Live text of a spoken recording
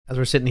As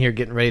we're sitting here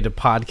getting ready to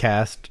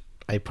podcast,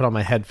 I put on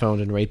my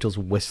headphones and Rachel's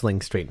whistling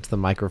straight into the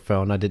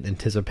microphone. I didn't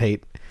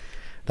anticipate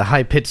the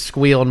high-pitched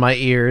squeal in my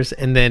ears,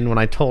 and then when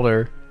I told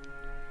her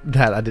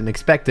that I didn't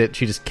expect it,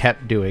 she just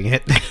kept doing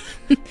it.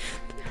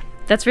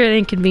 That's very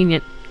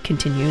inconvenient.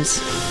 Continues.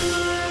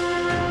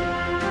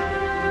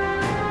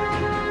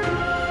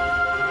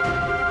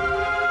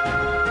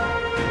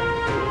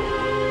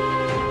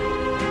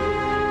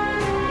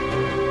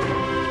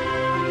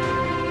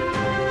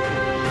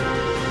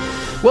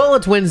 Well,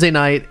 it's Wednesday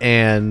night,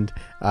 and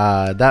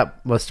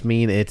that must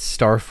mean it's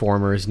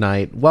Starformers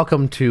night.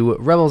 Welcome to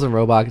Rebels and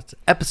Robots,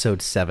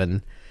 Episode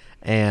 7,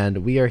 and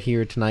we are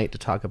here tonight to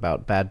talk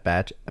about Bad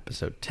Batch,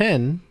 Episode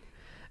 10.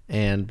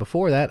 And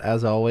before that,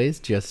 as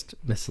always, just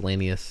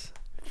miscellaneous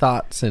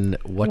thoughts and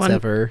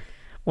whatever.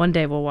 One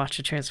day we'll watch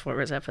a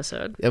Transformers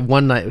episode.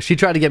 One night, she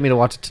tried to get me to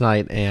watch it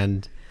tonight,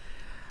 and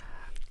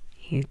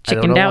I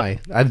don't know why.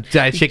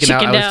 I chickened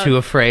out. I was too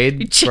afraid.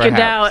 You chickened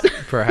out.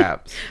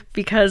 Perhaps.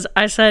 Because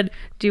I said,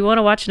 do you want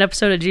to watch an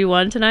episode of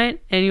G1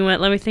 tonight? And you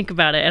went, let me think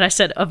about it. And I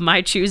said, of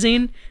my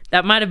choosing?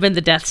 That might have been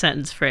the death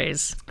sentence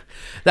phrase.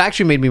 That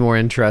actually made me more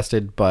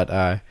interested,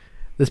 but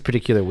this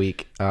particular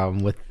week,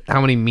 with how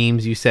many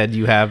memes you said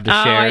you have to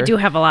share. I do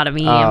have a lot of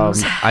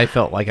memes. I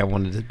felt like I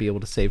wanted to be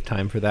able to save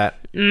time for that.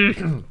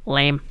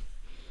 Lame.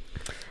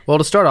 Well,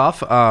 to start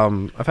off,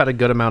 I've had a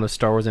good amount of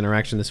Star Wars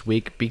interaction this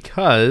week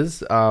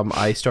because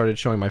I started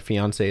showing my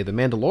fiance The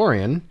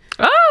Mandalorian.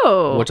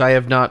 Oh! Which I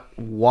have not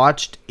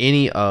watched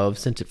any of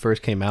since it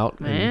first came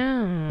out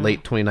in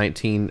late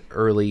 2019,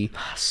 early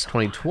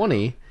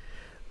 2020.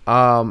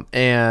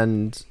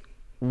 And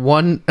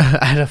one,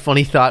 I had a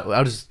funny thought.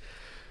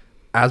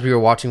 As we were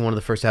watching one of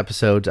the first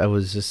episodes, I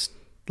was just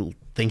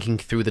thinking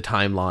through the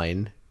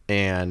timeline,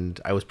 and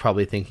I was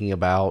probably thinking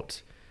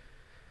about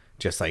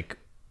just like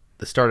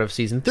the start of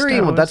season 3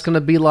 and what that's going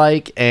to be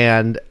like,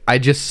 and I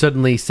just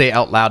suddenly say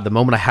out loud, the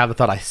moment I have the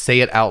thought, I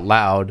say it out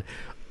loud,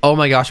 oh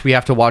my gosh, we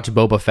have to watch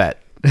Boba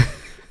Fett.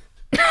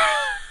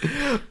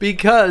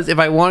 Because if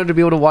I wanted to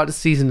be able to watch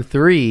season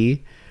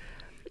 3,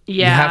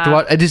 you have to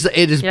watch. It just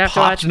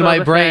popped into my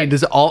brain.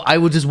 I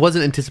just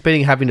wasn't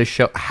anticipating having to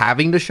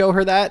show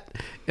her that.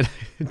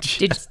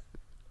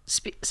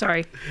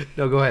 Sorry.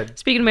 No, go ahead.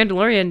 Speaking of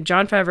Mandalorian,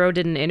 Jon Favreau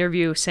did an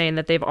interview saying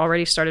that they've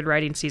already started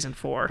writing season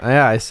 4.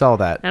 Yeah, I saw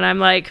that. And I'm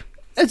like,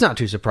 it's not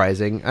too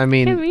surprising. I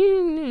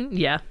mean,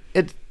 yeah.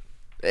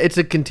 It's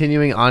a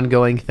continuing,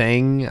 ongoing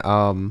thing.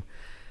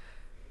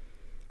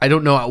 I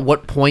don't know at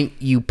what point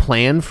you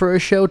plan for a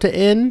show to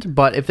end,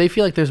 but if they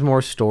feel like there's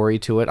more story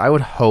to it, I would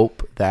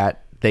hope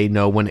that they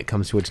know when it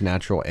comes to its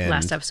natural end.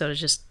 Last episode is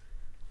just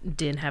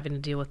Din having to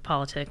deal with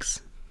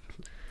politics.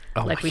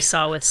 Like we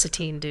saw with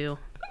Satine do.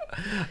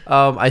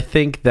 I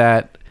think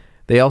that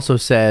they also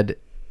said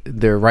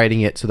they're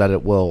writing it so that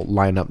it will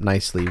line up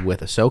nicely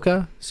with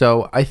Ahsoka.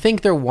 So I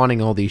think they're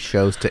wanting all these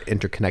shows to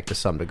interconnect to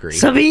some degree.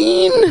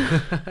 Sabine!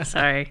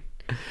 Sorry.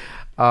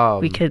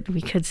 We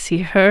could see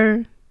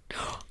her.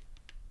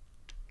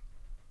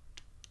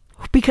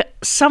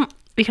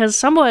 Because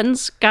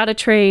someone's got to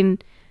train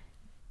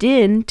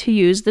Din to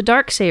use the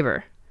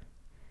Darksaber.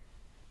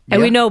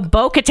 And we know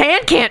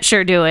Bo-Katan can't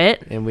sure do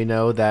it. And we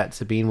know that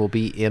Sabine will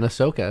be in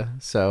Ahsoka.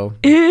 So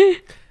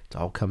it's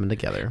all coming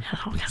together.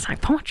 It's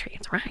like poetry.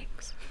 It's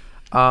rhymes.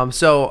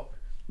 So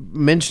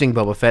mentioning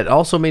Boba Fett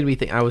also made me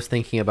think. I was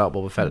thinking about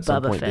Boba Fett at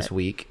some point this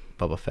week.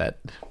 Boba Fett.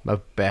 My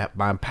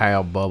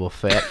pal Boba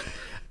Fett.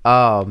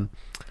 I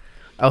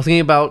was thinking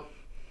about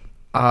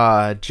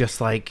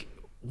just like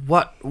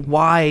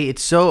why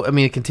it's so. I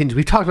mean, it continues.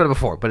 We've talked about it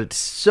before, but it's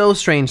so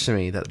strange to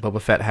me that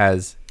Boba Fett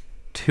has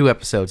 2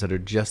 episodes that are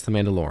just The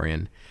Mandalorian.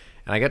 And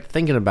I got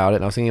thinking about it,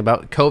 and I was thinking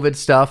about COVID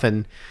stuff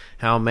and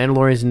how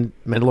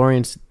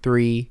Mandalorian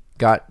 3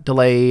 got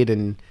delayed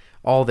and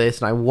all this,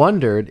 and I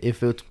wondered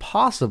if it's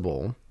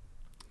possible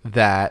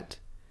that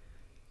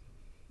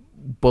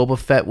Boba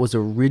Fett was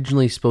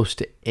originally supposed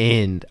to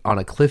end on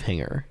a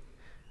cliffhanger,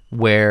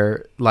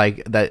 where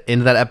like that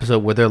end of that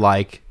episode where they're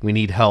like, we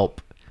need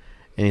help,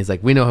 and he's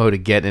like, we know how to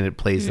get, and it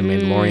plays the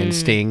Mandalorian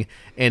sting,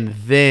 and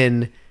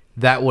then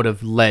that would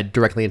have led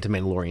directly into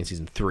Mandalorian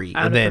season 3.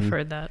 I would have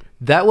preferred that.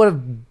 That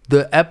would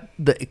have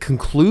the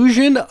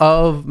conclusion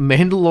of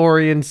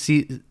Mandalorian.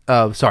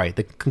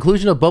 The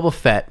conclusion of Boba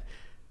Fett,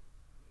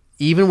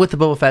 even with the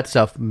Boba Fett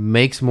stuff,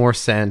 makes more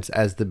sense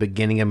as the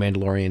beginning of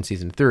Mandalorian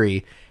season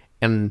 3.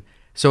 And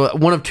so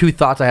one of 2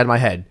 thoughts I had in my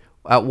head.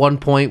 At one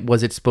point,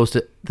 was it supposed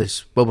to,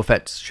 this Boba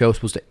Fett show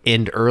supposed to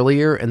end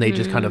earlier, and they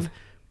just kind of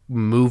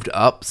moved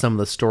up some of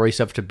the story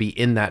stuff to be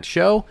in that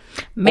show?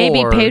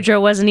 Maybe Pedro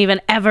wasn't even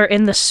ever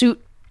in the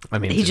suit. I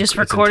mean, he just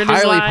recorded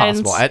his lines.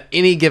 Entirely possible. At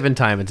any given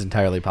time, it's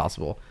entirely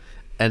possible.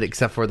 And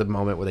except for the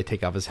moment where they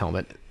take off his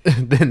helmet,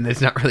 then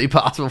it's not really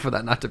possible for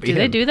that not to be him.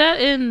 Do they do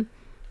that in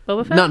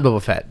Boba Fett? Not in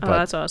Boba Fett. Oh,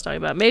 that's what I was talking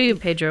about. Maybe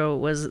Pedro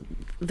was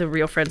the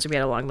real friends we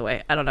had along the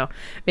way. I don't know.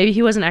 Maybe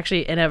he wasn't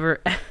actually ever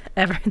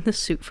in the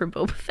suit for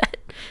Boba Fett.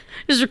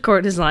 Just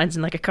record his lines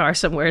in like a car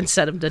somewhere and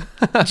send them to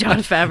Jon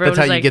Favreau.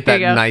 That's how you get that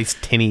nice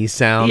tinny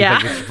sound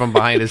from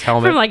behind his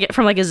helmet.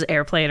 from like his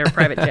airplane or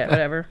private jet,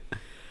 whatever.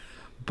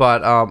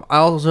 But I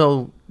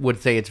also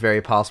would say it's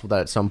very possible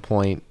that at some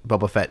point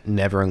Boba Fett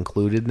never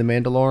included the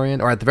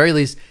Mandalorian, or at the very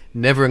least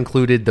never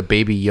included the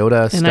Baby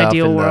Yoda stuff. An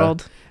ideal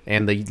world.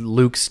 And the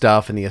Luke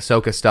stuff and the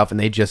Ahsoka stuff, and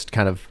they just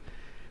kind of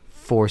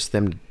forced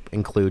them to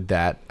include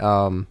that.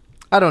 I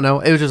don't know.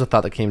 It was just a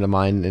thought that came to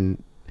mind,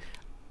 and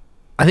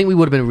I think we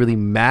would have been really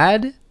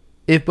mad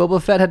if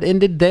Boba Fett had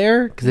ended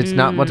there, because it's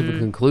not much of a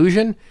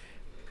conclusion,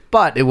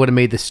 but it would have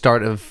made the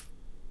start of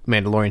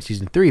Mandalorian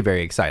Season 3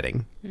 very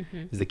exciting.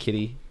 Is the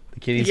kitty's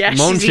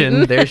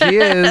munching. There she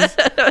is.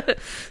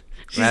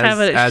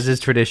 As is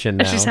tradition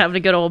now. She's having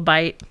a good old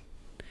bite.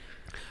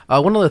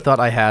 One other thought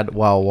I had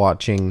while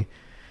watching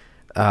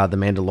The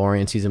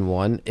Mandalorian Season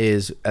 1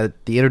 is the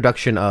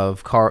introduction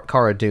of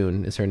Cara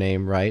Dune is her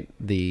name, right?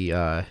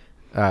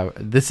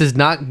 This is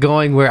not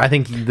going where I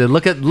think the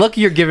look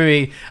you're giving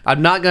me.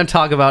 I'm not going to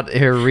talk about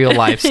her real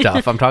life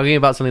stuff. I'm talking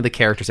about something the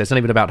character said. It's not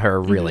even about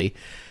her, really.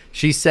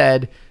 She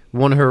said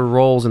one of her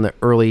roles in the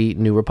early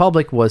New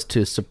Republic was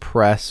to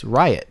suppress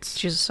riots.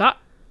 She's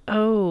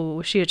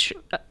was she a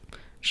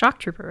shock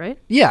trooper, right?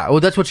 Yeah, well,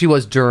 that's what she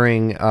was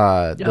during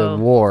the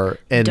war.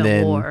 And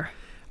then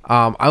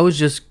I was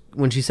just,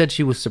 when she said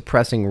she was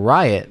suppressing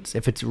riots,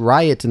 if it's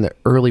riots in the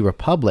early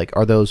Republic,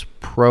 are those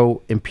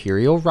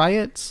pro-Imperial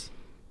riots?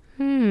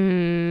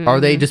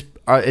 Are they just...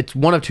 it's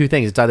one of two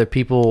things. It's either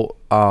people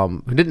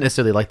who didn't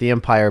necessarily like the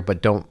Empire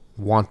but don't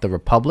want the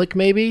Republic,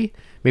 maybe.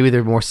 Maybe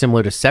they're more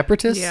similar to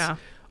separatists. Yeah.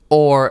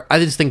 Or I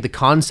just think the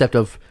concept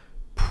of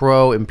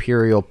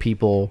pro-Imperial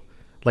people,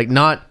 like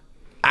not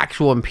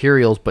actual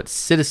Imperials, but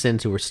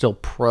citizens who are still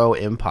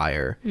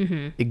pro-Empire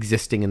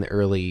existing in the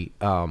early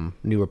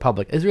New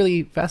Republic is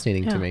really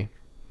fascinating to me.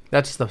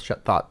 That's the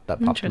thought that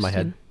popped in my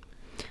head.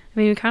 I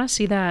mean, we kind of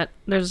see that.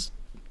 There's...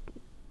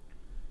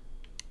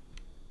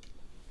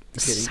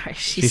 Sorry,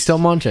 she's still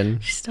munching.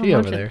 She's still munching.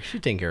 Over there. She's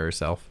taking care of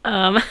herself.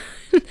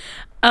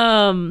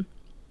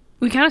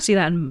 We kind of see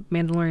that in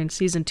Mandalorian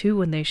Season 2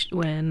 when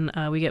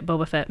we get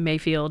Boba Fett,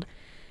 Mayfield,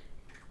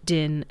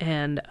 Din,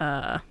 and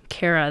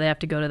Cara. They have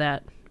to go to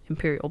that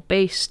Imperial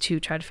base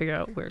to try to figure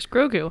out where's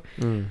Grogu.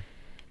 And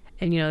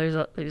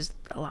there's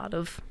a lot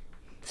of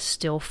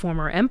still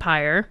former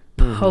Empire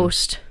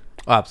post.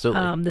 Oh,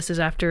 absolutely. This is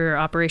after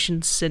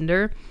Operation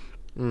Cinder,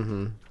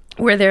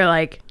 where they're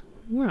like,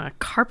 we're gonna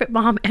carpet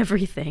bomb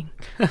everything.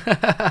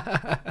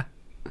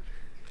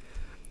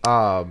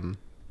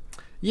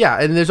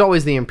 Yeah, and there's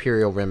always the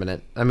Imperial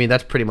remnant. I mean,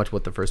 that's pretty much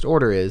what the First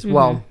Order is.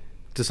 Well,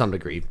 to some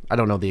degree. I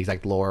don't know the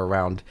exact lore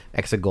around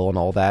Exegol and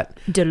all that.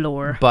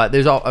 Delore. But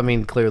there's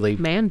clearly...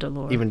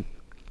 Mandalore. Even...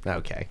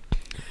 Okay.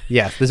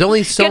 Yes, there's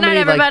only so Good night, many...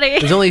 everybody.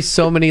 There's only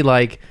so many,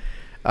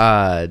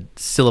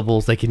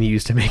 syllables they can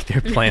use to make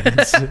their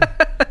plans.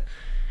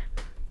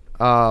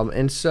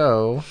 And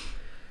so...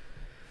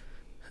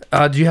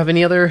 do you have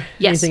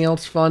anything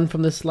else fun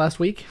from this last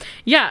week?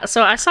 Yeah,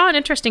 so I saw an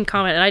interesting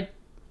comment,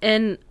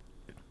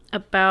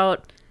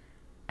 about,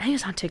 I think it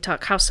was on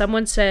TikTok, how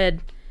someone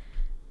said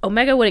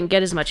Omega wouldn't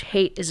get as much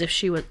hate as if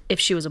she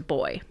was a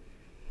boy.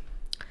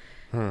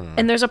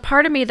 And there's a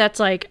part of me that's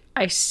like,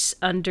 I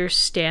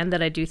understand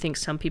that I do think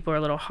some people are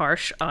a little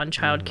harsh on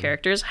child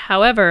characters.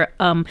 However,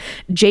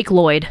 Jake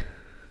Lloyd.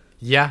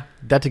 Yeah,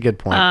 that's a good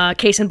point.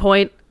 Case in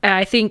point,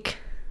 I think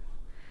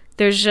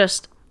there's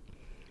just...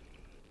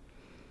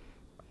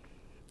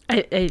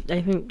 I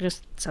think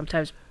just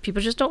sometimes people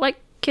just don't like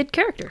kid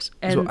characters.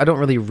 And so I don't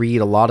really read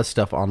a lot of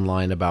stuff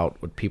online about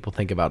what people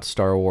think about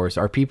Star Wars.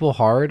 Are people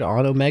hard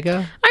on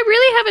Omega? I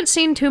really haven't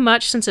seen too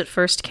much since it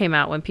first came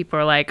out when people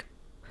are like,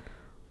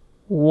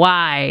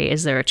 why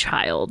is there a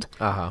child?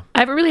 I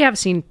really haven't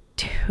seen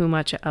too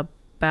much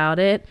about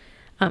it.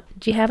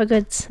 Do you have a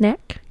good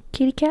snack,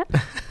 kitty cat?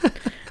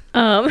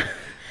 Our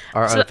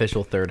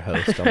unofficial third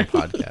host on the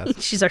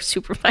podcast. She's our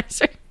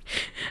supervisor.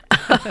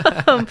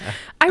 I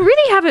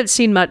really haven't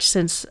seen much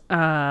since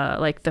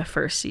the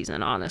first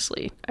season,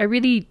 honestly. I haven't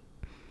really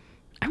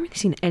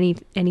seen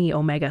any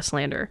Omega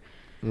slander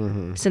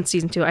since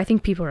season 2. I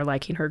think people are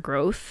liking her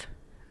growth.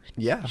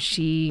 Yeah.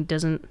 She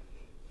doesn't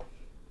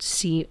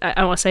seem...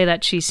 I want to say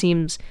that she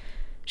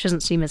doesn't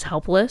seem as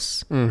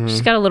helpless.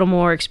 She's got a little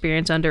more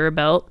experience under her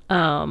belt.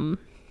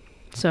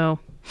 So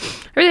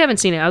I really haven't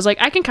seen it. I was like,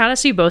 I can kind of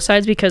see both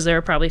sides, because there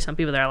are probably some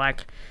people that are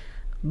like,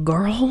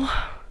 girl...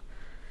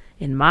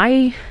 in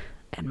my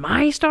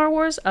Star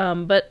Wars,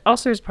 but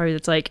also there's part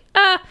that's like,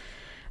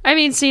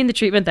 seeing the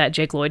treatment that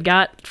Jake Lloyd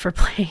got for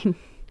playing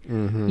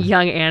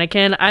young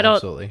Anakin,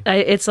 Absolutely.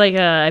 It's like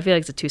I feel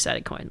like it's a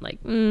two-sided coin. Like,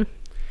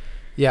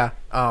 yeah,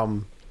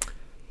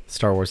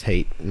 Star Wars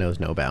hate knows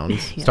no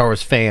bounds. Yeah. Star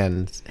Wars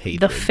fans hate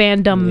the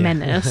fandom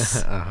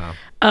menace.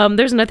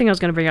 There's another thing I was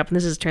going to bring up, and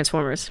this is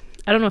Transformers.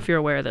 I don't know if you're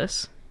aware of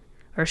this,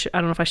 or I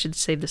don't know if I should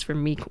save this for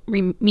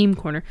meme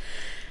corner.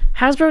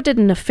 Hasbro did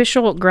an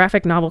official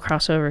graphic novel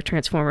crossover of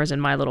Transformers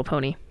and My Little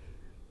Pony.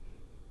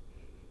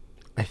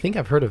 I think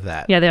I've heard of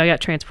that. Yeah, they all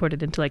got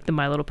transported into the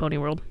My Little Pony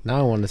world. Now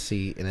I want to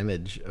see an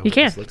image of You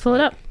can. Pull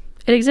it up.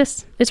 It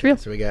exists. It's real.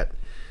 So we got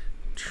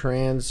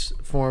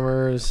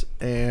Transformers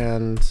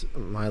and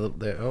My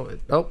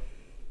Little...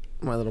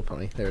 My Little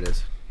Pony. There it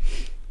is.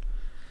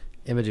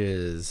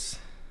 Images.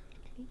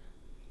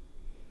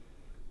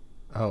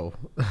 Oh,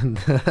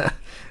 this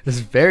is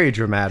very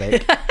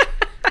dramatic.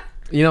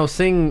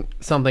 Seeing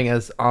something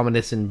as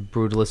ominous and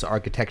brutalist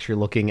architecture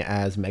looking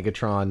as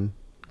Megatron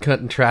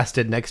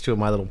contrasted next to a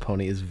My Little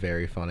Pony is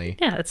very funny.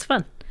 Yeah, it's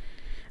fun.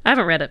 I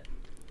haven't read it.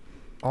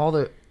 All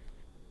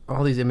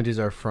these images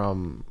are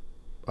from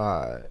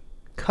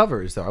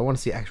covers, though. I want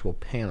to see actual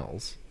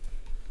panels.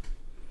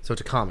 So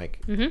it's a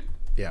comic. Mm-hmm.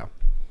 Yeah.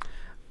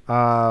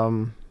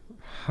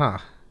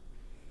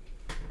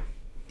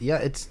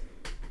 Yeah,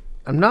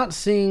 I'm not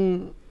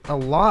seeing a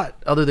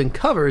lot other than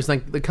covers.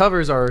 Like, the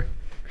covers are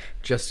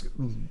just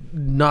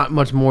not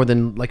much more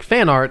than like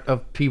fan art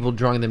of people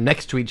drawing them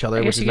next to each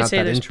other, which is not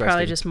that interesting.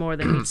 Probably just more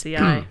than meets the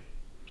eye.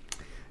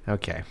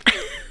 Okay.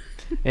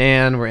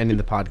 And we're ending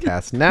the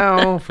podcast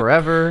now,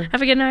 forever.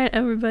 Have a good night,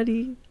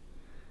 everybody.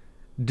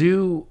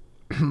 Do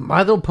My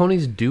Little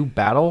Ponies do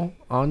battle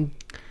on?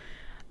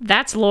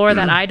 That's lore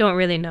that I don't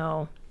really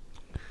know.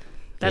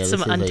 That's Yeah,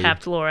 some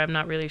untapped lore. I'm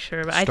not really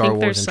sure, but I think Wars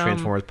there's and some.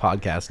 Transformers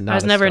podcast. I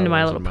was never into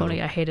My Little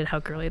Pony. I hated how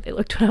girly they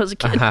looked when I was a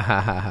kid.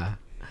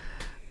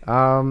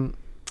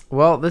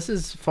 Well, this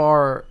is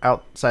far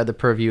outside the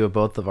purview of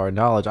both of our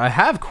knowledge. I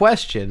have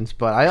questions,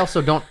 but I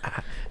also don't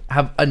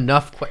have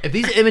enough. If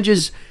these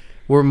images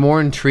were more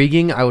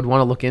intriguing, I would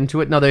want to look into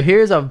it. Now,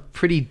 here's a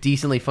pretty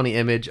decently funny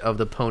image of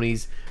the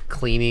ponies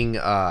cleaning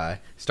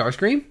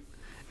Starscream.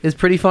 Is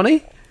pretty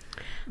funny.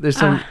 There's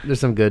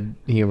some good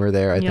humor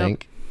there, I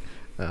think.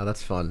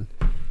 That's fun.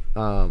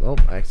 I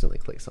accidentally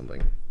clicked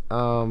something.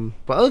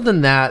 But other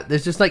than that,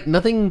 there's just like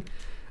nothing.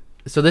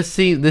 So this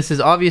is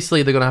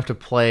obviously they're gonna have to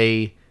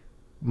play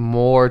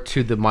more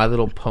to the My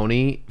Little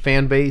Pony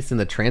fan base than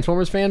the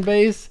Transformers fan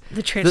base.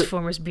 The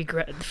Transformers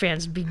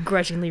fans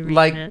begrudgingly reading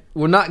like, it.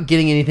 We're not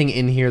getting anything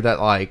in here that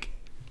like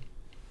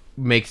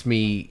makes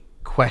me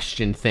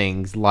question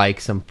things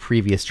like some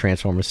previous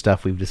Transformers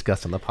stuff we've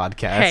discussed on the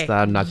podcast that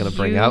I'm not going to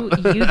bring up.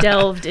 You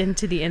delved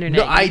into the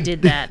internet. I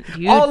did that.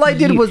 All I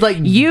did was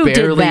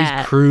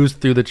barely cruise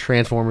through the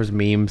Transformers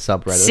meme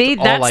subreddit. See,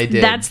 that's all I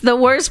did. That's the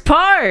worst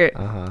part.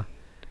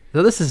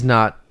 So this is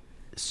not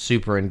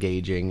super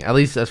engaging, at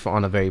least as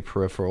on a very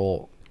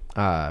peripheral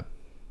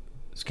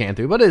scan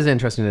through, but it is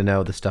interesting to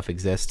know this stuff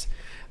exists.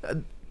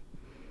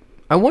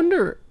 I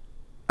wonder,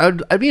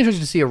 I'd be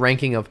interested to see a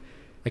ranking of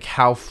like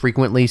how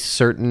frequently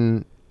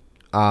certain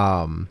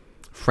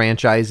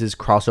franchises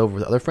cross over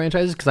with other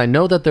franchises, because I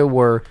know that there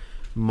were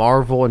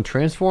Marvel and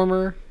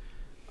Transformer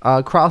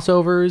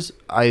crossovers.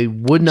 I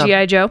would not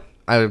G.I. Joe.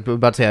 I was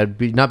about to say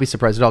I'd not be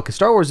surprised at all, because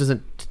Star Wars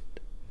doesn't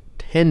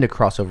tend to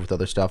cross over with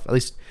other stuff, at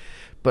least.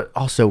 But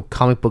also,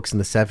 comic books in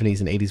the 70s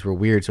and 80s were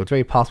weird, so it's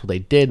very possible they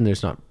did, and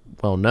there's not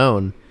well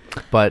known.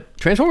 But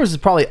Transformers is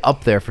probably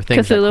up there for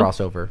things that cross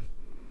over.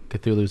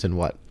 Cthulhu's in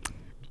what?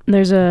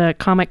 There's a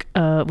comic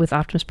with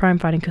Optimus Prime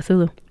fighting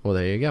Cthulhu. Well,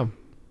 there you go.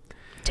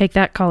 Take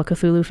that, Call of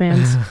Cthulhu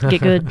fans.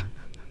 Get good.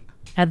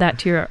 Add that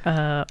to your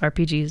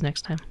RPGs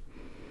next time.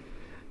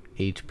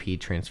 HP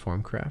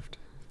Transformcraft.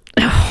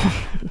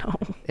 Oh, no.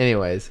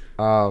 Anyways,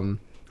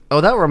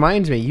 that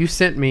reminds me. You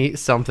sent me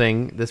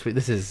something this week.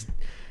 This is...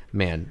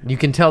 Man, you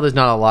can tell there's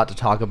not a lot to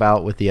talk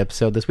about with the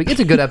episode this week.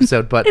 It's a good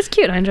episode, but... It's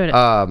cute. I enjoyed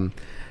it.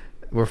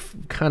 We're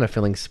kind of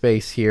filling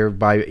space here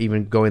by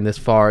even going this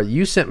far.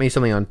 You sent me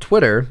something on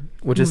Twitter,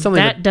 which is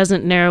something that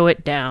doesn't narrow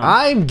it down.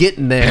 I'm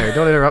getting there.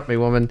 Don't interrupt me,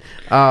 woman.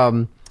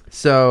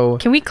 So...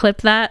 Can we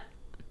clip that?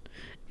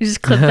 You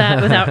just clip that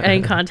without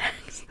any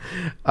context.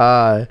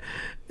 This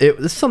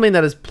is something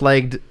that has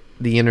plagued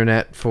the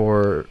internet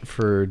for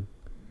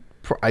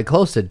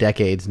close to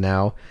decades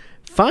now.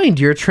 Find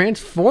your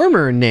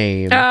Transformer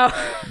name. Oh.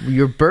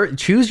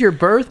 Choose your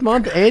birth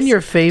month and your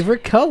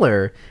favorite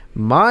color.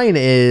 Mine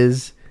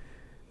is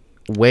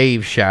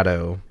Wave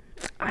Shadow.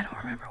 I don't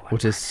remember what.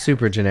 Which is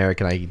super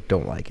generic, and I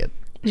don't like it.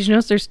 Did you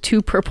notice there's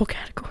 2 purple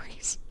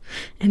categories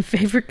in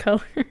favorite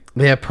color?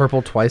 They have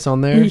purple twice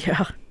on there?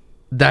 Yeah.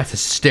 That's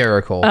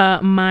hysterical.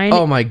 Mine.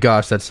 Oh my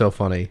gosh, that's so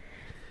funny.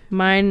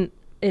 Mine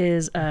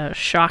is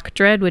Shock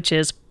Dread, which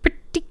is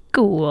pretty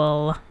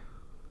cool.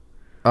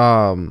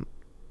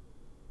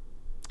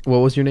 What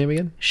was your name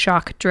again?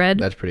 Shock Dread.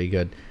 That's pretty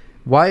good.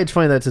 Why it's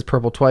funny that it says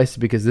purple twice is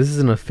because this is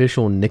an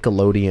official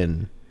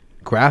Nickelodeon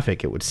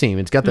graphic, it would seem.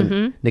 It's got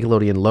the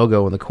Nickelodeon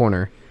logo in the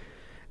corner.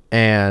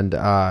 And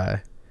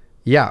I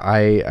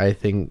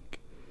think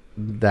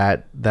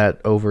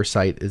that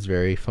oversight is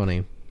very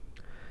funny.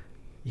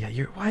 Yeah,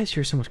 why is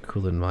yours so much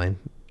cooler than mine?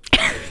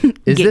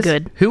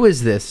 Good. Who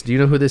is this? Do you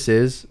know who this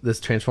is? This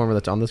Transformer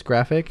that's on this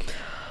graphic?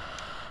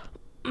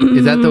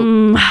 Is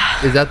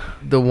that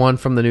the one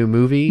from the new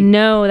movie?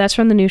 No, that's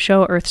from the new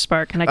show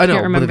Earthspark, and I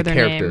can't remember their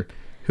name.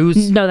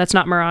 No, that's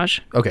not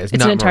Mirage. Okay, it's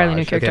an entirely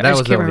new Okay, character. that I just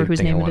was can't the remember only whose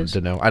thing I name it wanted is.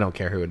 to know. I don't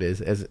care who it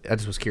is. I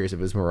just was curious if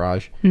it was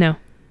Mirage. No,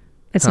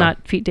 it's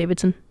not Pete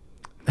Davidson.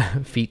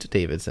 Feet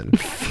Davidson.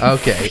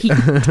 Okay.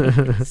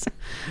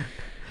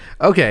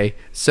 Okay,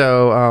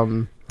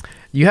 so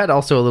you had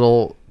also a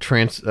little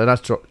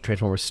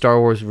Transformers, Star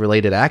Wars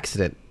related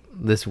accident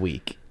this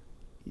week.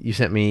 You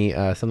sent me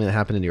something that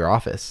happened in your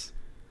office.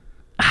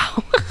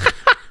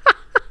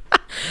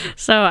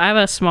 So I have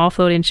a small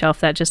floating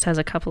shelf that just has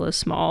a couple of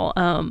small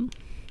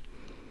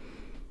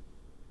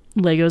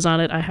Legos on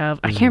it. I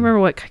can't remember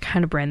what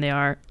kind of brand they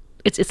are.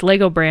 It's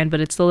Lego brand,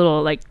 but it's the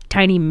little like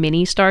tiny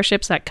mini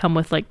starships that come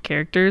with like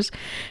characters.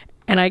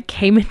 And I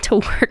came into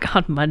work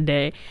on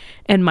Monday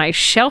and my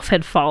shelf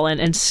had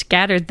fallen and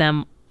scattered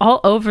them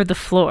all over the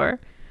floor.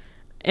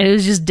 And it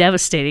was just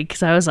devastating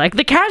because I was like,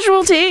 the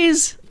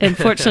casualties! And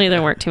fortunately,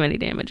 there weren't too many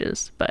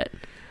damages. But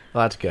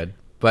well, that's good.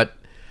 But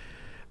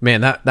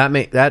man,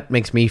 that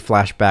makes me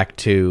flash back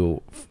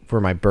to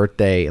for my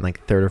birthday in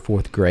like 3rd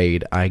or 4th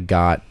grade. I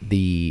got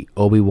the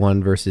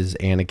Obi-Wan versus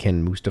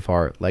Anakin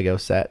Mustafar Lego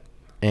set,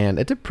 and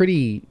it's a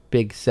pretty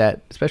big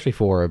set, especially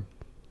for a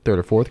 3rd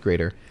or 4th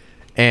grader.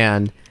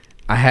 And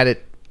I had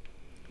it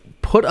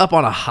put up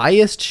on a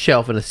highest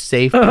shelf in a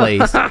safe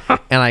place.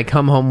 And I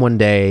come home one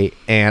day,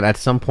 and at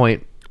some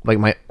point, like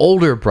my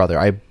older brother,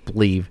 I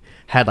believe,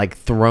 had like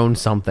thrown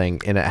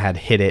something, and it had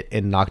hit it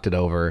and knocked it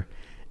over,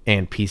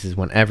 and pieces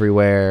went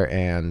everywhere,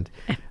 and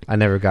I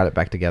never got it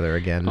back together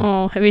again.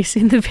 Oh, have you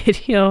seen the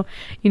video?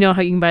 You know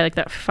how you can buy like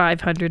that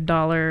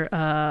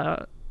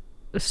 $500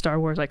 Star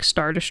Wars like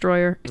Star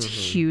Destroyer? It's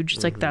huge.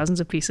 It's like thousands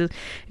of pieces.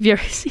 Have you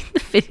ever seen the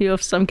video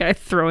of some guy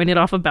throwing it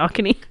off a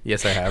balcony?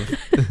 Yes, I have.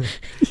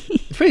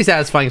 It's pretty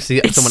satisfying to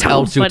see someone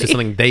else do it to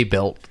something they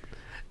built.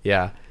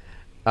 Yeah.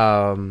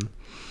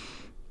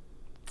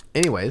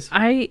 Anyways,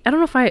 I don't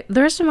know if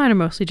the rest of mine are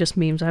mostly just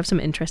memes. I have some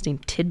interesting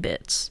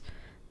tidbits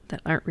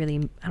that aren't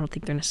really, I don't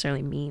think they're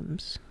necessarily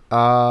memes.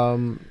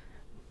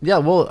 Yeah,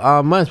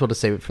 well, might as well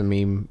just save it for the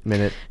meme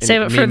minute.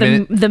 Save it for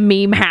the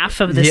meme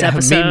half of this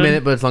episode. Yeah, meme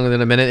minute, but it's longer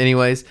than a minute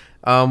anyways.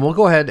 We'll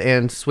go ahead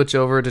and switch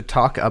over to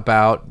talk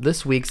about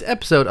this week's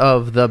episode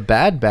of The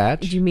Bad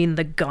Batch. You mean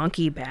the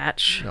Gonky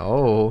Batch?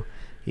 Oh,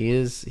 he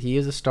is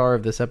a star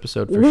of this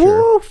episode for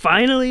sure.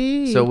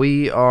 Finally! So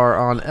we are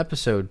on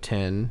episode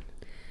 10.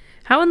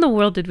 How in the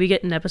world did we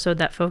get an episode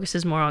that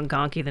focuses more on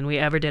Gonky than we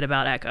ever did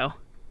about Echo?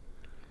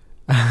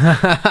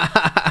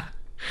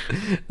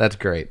 That's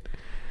great.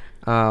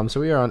 So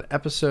we are on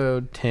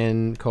episode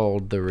 10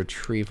 called The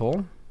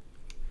Retrieval.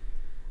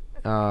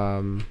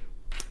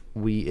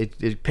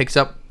 It picks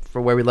up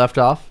from where we left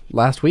off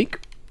last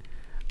week,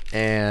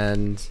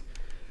 and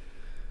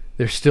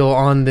they're still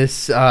on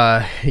this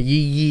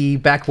yee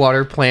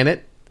backwater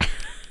planet.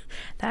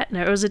 That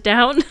narrows it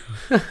down.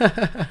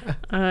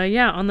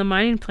 Yeah, on the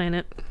mining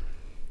planet,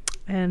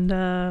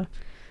 and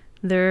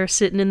they're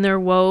sitting in their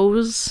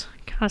woes,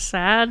 kind of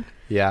sad.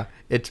 Yeah,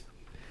 it's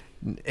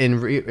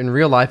in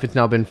real life. It's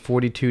now been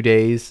 42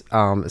 days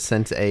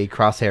since a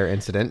Crosshair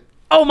incident.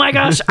 Oh my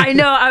gosh, I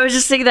know. I was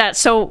just thinking that.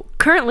 So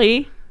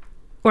currently,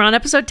 we're on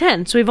episode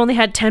 10. So we've only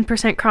had 10%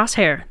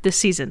 Crosshair this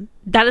season.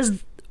 That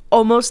is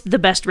almost the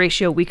best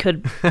ratio we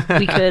could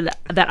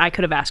that I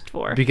could have asked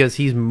for. Because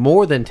he's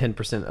more than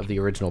 10% of the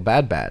original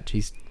Bad Batch.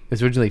 It's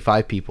originally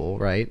 5 people,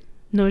 right?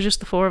 No, just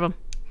the 4 of them.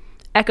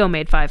 Echo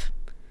made 5.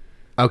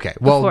 Okay,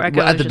 well,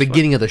 at the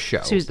beginning of the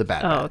show, so the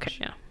Bad Batch. Oh, okay,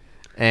 yeah.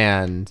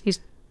 And he's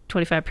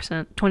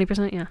 25%,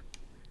 20%, yeah.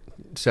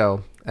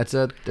 So that's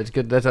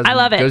good. I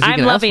love it.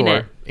 I'm loving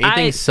it.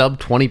 Anything sub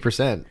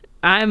 20%.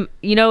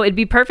 It'd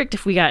be perfect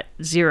if we got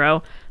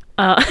 0,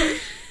 but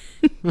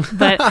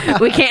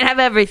we can't have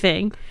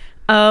everything.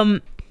 So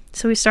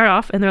we start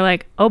off, and they're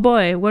like, "Oh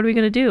boy, what are we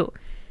gonna do?"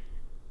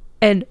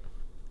 And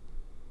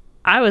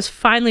I was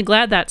finally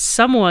glad that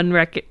someone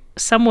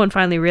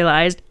finally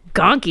realized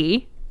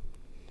Gonky.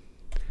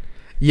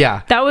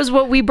 Yeah. That was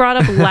what we brought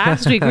up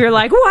last week. We were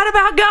like, what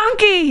about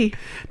Gonky?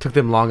 Took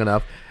them long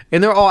enough.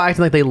 And they're all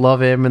acting like they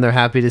love him and they're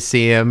happy to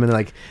see him. And they're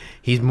like,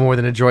 he's more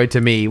than a droid to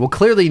me. Well,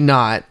 clearly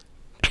not.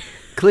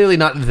 Clearly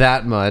not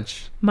that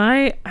much.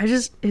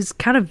 It's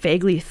kind of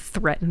vaguely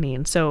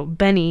threatening. So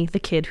Benny, the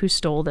kid who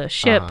stole the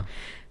ship,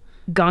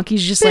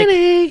 Gonky's just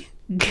Benny!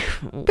 like...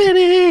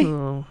 Benny!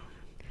 Oh.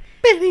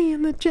 Benny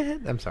in the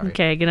jet. I'm sorry.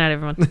 Okay, good night,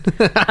 everyone.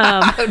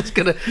 I'm just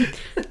going to...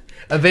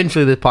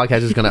 Eventually, the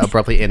podcast is going to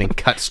abruptly end and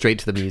cut straight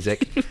to the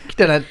music.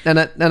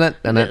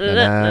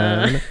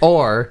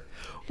 Or,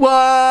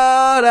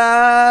 what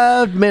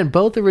up? Man,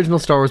 both original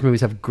Star Wars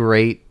movies have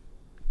great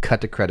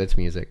cut to credits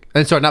music.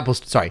 And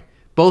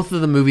both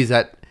of the movies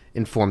that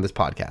inform this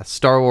podcast,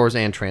 Star Wars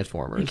and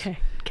Transformers. Okay.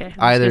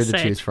 Either to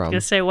choose from. I was going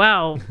to say,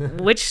 wow,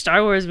 which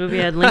Star Wars movie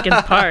had Linkin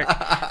Park?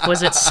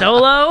 Was it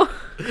Solo?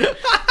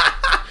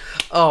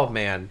 Oh,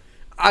 man.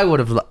 I would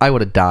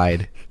have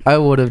died. I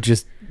would have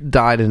just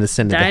died and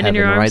ascended to heaven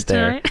right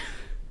there.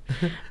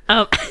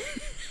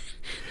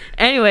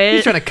 Anyway,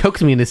 he's trying to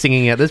coax me into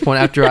singing at this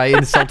point after I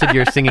insulted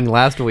your singing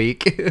last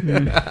week.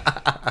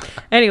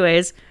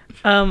 Anyways,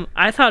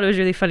 I thought it was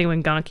really funny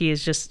when Gonky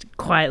is just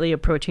quietly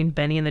approaching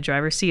Benny in the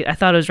driver's seat. I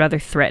thought it was rather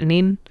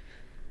threatening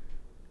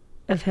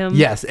of him.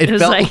 Yes, it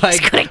felt like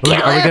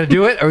are we going to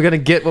do it? Are we going to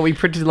get what we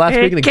printed last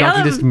week and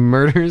Gonky just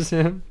murders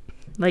him?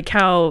 Like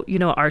how,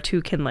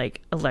 R2 can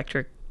like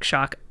electric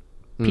shock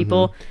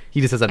people. Mm-hmm.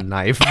 He just has a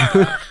knife.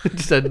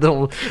 Just a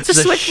little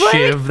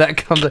shiv that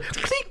comes up.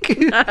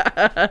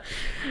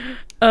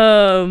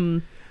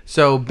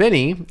 So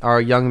Benny,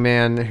 our young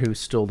man who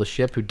stole the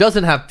ship, who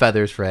doesn't have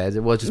feathers for heads,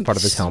 it was just part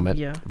of his helmet.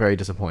 Yeah. Very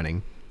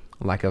disappointing.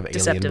 Lack of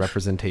Deceptive. alien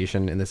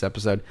representation in this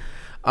episode.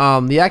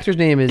 The actor's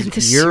name is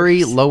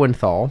Yuri series.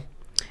 Lowenthal.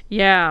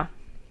 Yeah.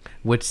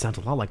 Which sounds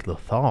a lot like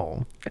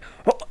Lothal.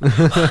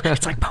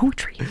 It's like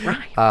poetry,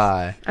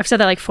 right? I've said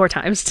that like 4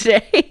 times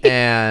today.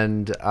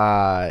 And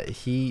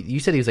you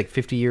said he was like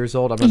 50 years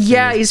old. I'm not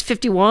Yeah, he's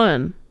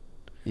 51.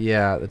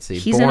 Yeah, let's see.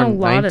 He's Born in a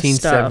lot of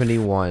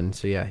 1971.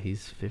 So yeah,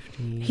 he's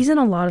 50. He's in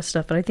a lot of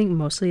stuff, but I think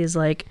mostly is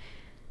like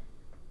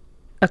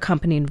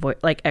accompanying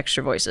like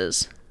extra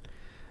voices.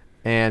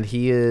 And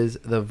he is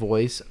the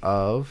voice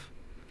of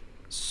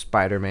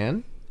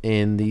Spider-Man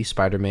in the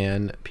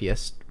Spider-Man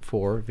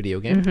PS4 video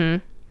game.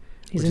 Mm-hmm.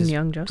 He's in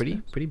Young Justice.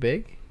 Pretty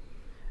big.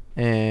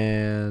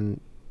 And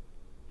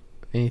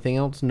anything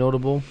else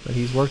notable that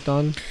he's worked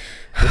on?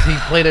 Has he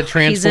played a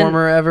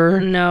Transformer ever?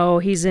 No,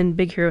 he's in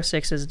Big Hero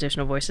 6 as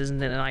additional voices and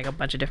then like a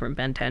bunch of different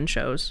Ben 10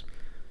 shows.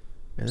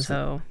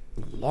 So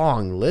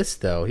long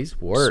list though.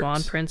 He's worked.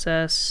 Swan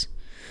Princess.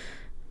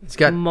 He's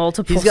got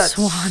multiple. He's got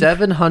Swan.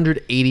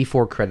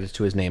 784 credits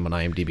to his name on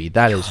IMDb.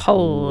 That is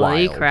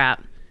holy wild.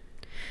 crap.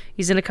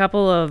 He's in a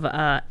couple of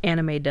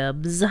anime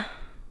dubs.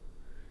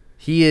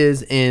 He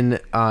is in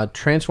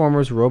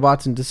Transformers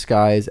Robots in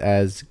Disguise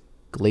as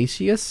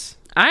Glacius.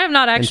 I have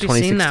not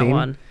actually seen that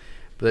one.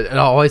 But it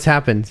always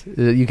happens.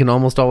 You can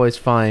almost always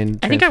find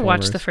I think I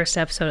watched the first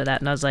episode of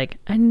that and I was like,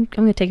 I'm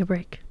going to take a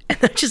break. And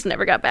I just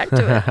never got back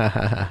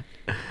to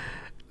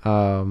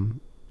it.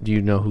 Do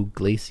you know who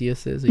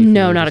Glacius is?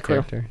 No, not a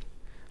clue.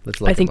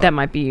 I think that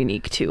might be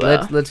unique too.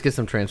 Let's get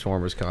some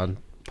Transformers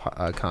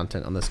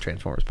content on this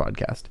Transformers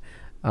podcast.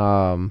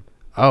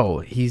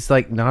 He's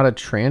like not a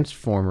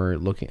Transformer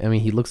looking. I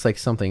mean, he looks like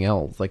something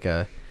else.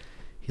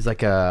 He's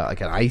like an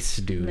ice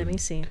dude. Let me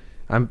see.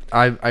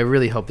 I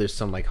really hope there's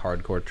some like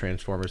hardcore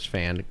Transformers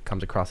fan that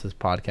comes across this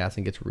podcast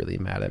and gets really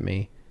mad at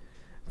me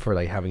for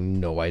like having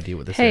no idea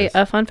what this is. Hey,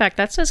 a fun fact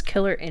that says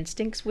Killer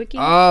Instincts wiki.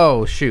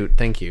 Oh shoot!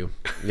 Thank you.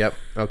 Yep.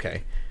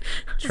 Okay.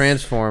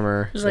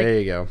 Transformer. There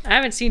you go. I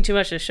haven't seen too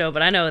much of the show,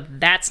 but I know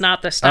that's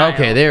not the style.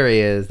 Okay, there he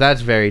is. That's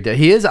very.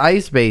 He is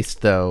ice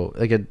based though.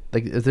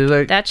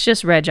 That's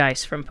just Reg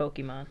Ice from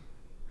Pokemon.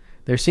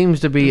 There seems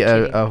to be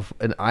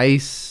an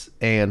ice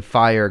and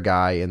fire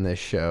guy in this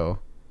show.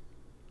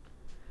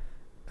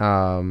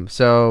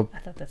 So I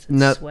thought that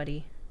said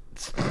sweaty.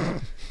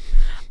 Swelter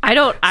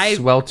I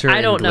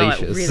don't know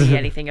Glacius. really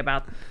anything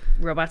about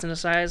Robots in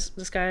Disguise.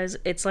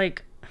 It's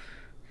like,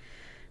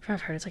 from what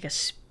I've heard, it's like a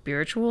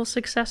spiritual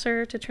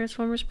successor to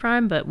Transformers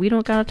Prime, but we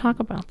don't gotta talk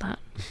about that.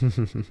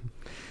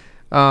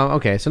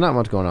 Okay, so not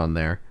much going on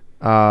there.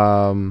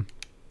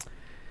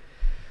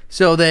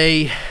 So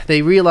they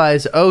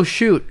realize, oh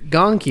shoot,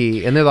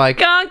 Gonki, and they're like,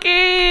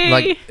 Gonki,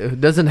 like it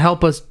doesn't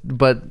help us,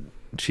 but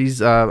she's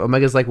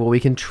Omega's like, well, we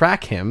can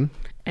track him.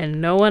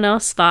 And no one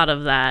else thought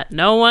of that.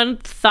 No one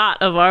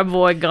thought of our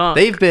boy Gonk.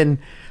 They've been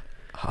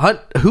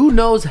who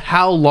knows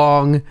how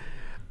long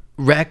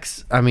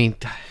Rex. I mean,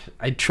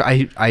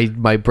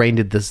 my brain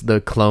did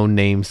the clone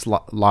names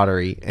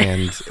lottery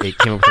and it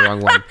came up with the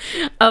wrong one.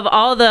 Of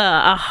all the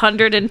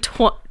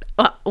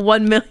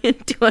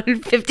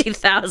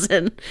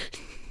 1,250,000,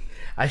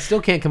 I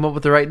still can't come up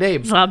with the right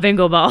name. It's a lot of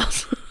bingo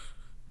balls.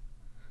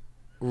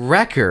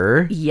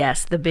 Wrecker.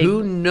 Yes, the big.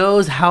 Who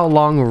knows how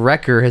long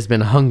Wrecker has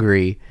been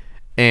hungry,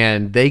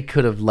 and they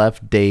could have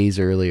left days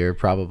earlier,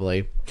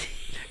 probably.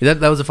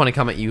 That was a funny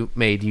comment you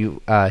made.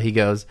 He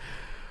goes,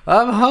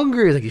 I'm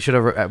hungry. Like, you should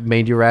have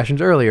made your rations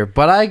earlier,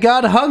 but I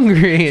got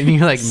hungry. And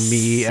you're like,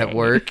 me at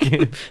work.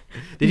 Did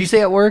you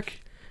say at work?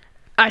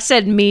 I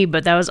said me,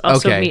 but that was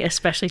also me,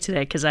 especially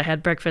today, because I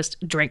had breakfast,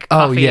 drank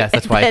coffee. Oh, yes,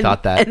 that's why I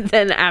thought that. And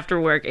then after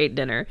work, ate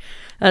dinner.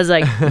 I was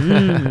like,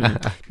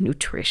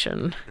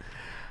 nutrition.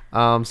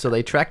 So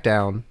they track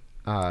down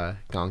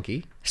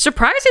Gonki.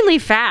 Surprisingly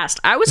fast.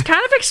 I was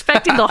kind of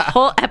expecting the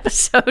whole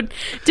episode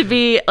to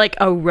be like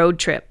a road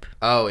trip.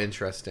 Oh,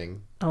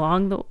 interesting.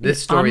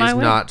 This story is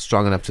not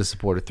strong enough to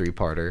support a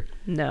 3-parter.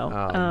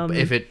 No.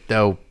 If it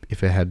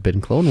had been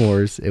Clone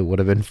Wars, it would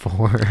have been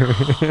 4.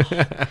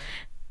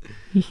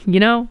 You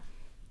know,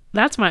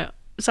 that's my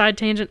side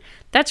tangent.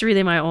 That's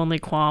really my only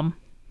qualm.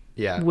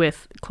 Yeah.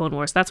 With Clone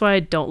Wars. That's why I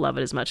don't love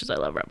it as much as I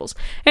love Rebels.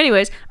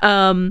 Anyways,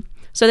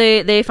 so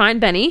they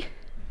find Benny.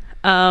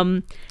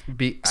 So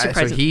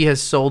he has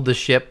sold the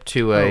ship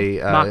to a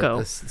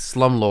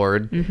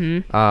slumlord.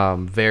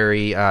 Mm-hmm.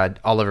 Very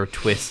Oliver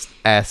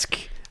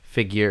Twist-esque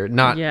figure.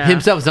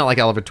 Himself is not like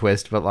Oliver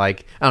Twist, but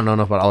like, I don't know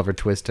enough about Oliver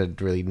Twist to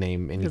really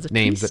name any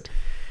names, but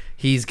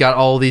he's got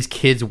all these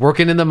kids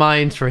working in the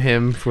mines for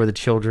him, for the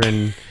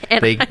children.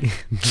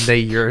 They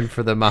yearn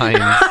for the mines.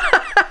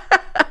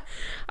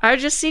 I've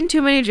just seen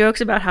too many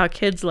jokes about how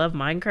kids love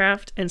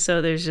Minecraft, and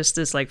so there's just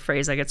this like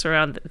phrase that gets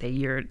around that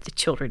the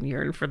children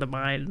yearn for the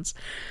mines.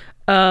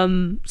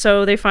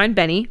 So they find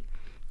Benny.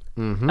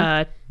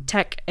 Mm-hmm.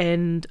 Tech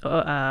and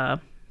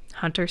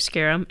Hunter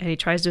scare him, and he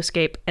tries to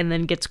escape, and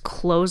then gets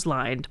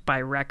clotheslined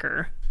by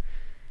Wrecker.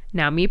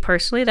 Now, me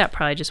personally, that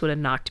probably just would have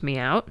knocked me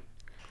out.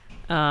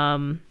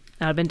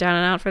 I'd have been down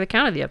and out for the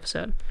count of the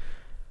episode.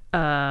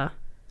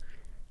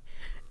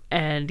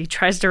 And he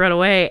tries to run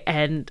away,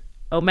 and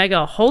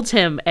Omega holds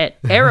him at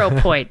arrow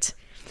point.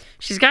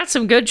 She's got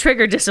some good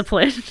trigger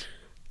discipline.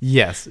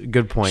 Yes,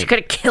 good point. She could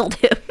have killed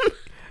him.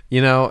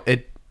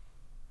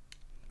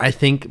 I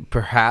think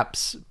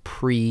perhaps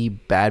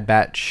pre-Bad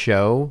Batch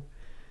show,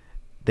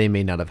 they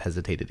may not have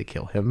hesitated to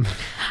kill him.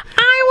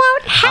 I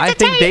won't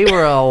hesitate. I think they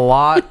were a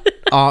lot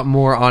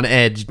more on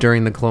edge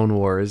during the Clone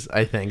Wars,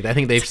 I think. I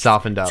think they've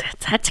softened up.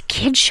 That's a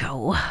kid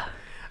show.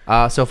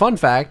 So fun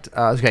fact.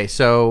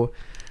 So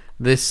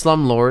this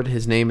slumlord,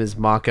 his name is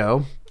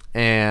Mako.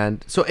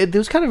 And so there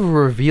was kind of a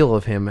reveal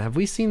of him. Have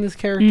we seen this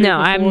character before?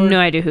 I have no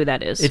idea who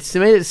that is. It's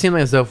made it seem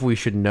as though we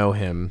should know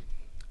him.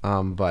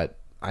 But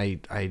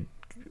I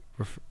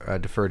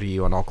defer to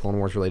you on all Clone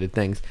Wars related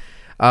things.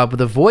 But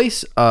the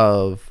voice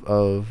of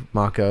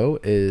Mako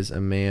is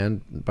a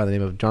man by the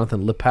name of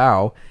Jonathan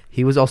Lipow.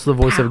 He was also the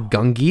voice of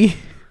Gungi.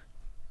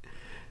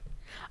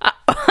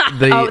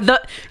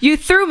 You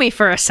threw me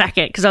for a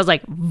second because I was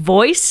like,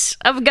 voice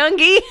of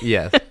Gungi?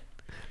 Yes.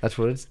 That's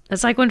what it's...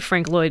 That's like when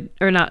Frank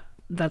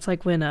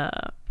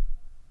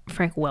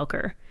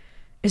Welker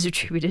is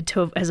attributed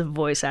to as a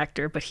voice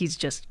actor, but he's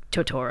just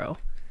Totoro.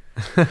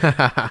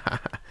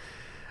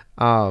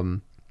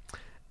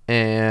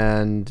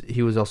 And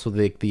he was also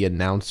the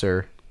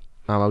announcer.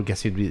 I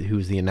guess he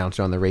was the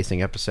announcer on the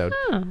racing episode.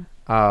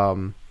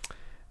 I'm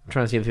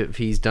trying to see if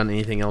he's done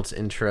anything else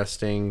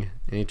interesting.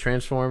 Any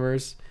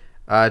Transformers?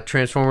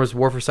 Transformers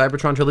War for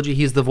Cybertron trilogy.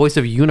 He's the voice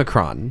of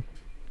Unicron.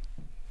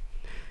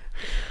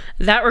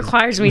 That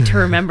requires me to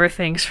remember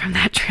things from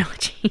that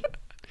trilogy.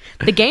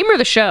 The game or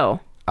the show?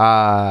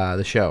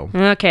 The show.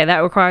 Okay, that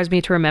requires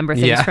me to remember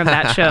things from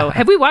that show.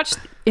 Have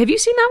you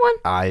seen that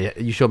one?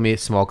 You showed me a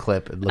small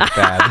clip. It looked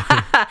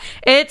bad.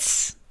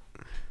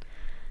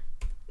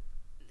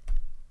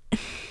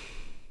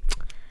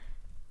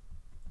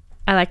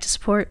 I like to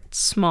support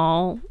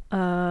small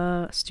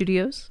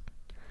studios.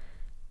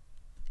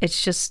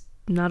 It's just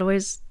not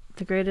always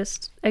the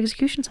greatest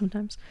execution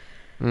sometimes.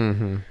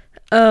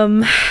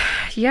 Mm-hmm.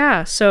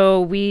 Yeah, so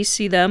we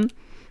see them,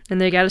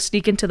 and they got to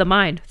sneak into the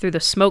mine through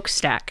the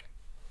smokestack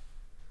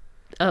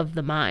of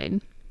the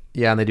mine.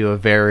 Yeah, and they do a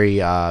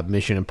very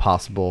Mission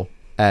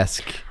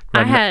Impossible-esque.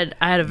 I had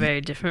a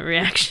very different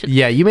reaction.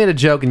 Yeah, you made a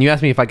joke, and you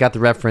asked me if I got the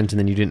reference, and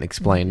then you didn't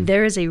explain.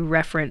 There is a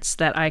reference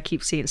that I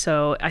keep seeing.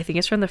 So I think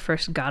it's from the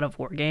first God of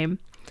War game,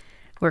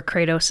 where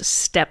Kratos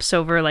steps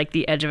over like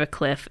the edge of a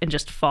cliff and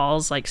just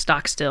falls like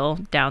stock still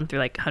down through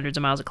like hundreds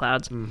of miles of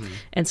clouds. Mm-hmm.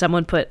 And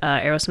someone put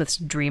Aerosmith's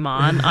Dream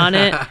On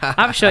it.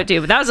 I'll show it to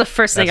you, but that was the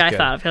first thing I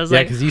thought of. I was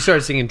like, because you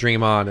started singing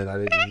Dream On, and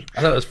I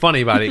thought it was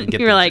funny, but I didn't get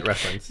the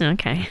reference.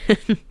 Okay.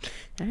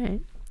 All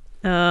right.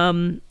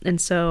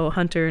 And so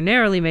Hunter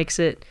narrowly makes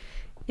it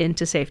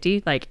into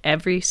safety like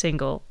every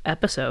single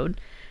episode.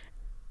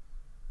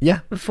 Yeah.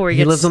 Before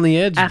he lives on the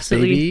edge,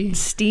 absolutely baby.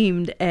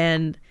 Steamed,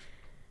 and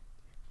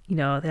they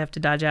have to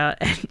dodge out.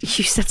 And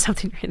you said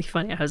something really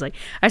funny.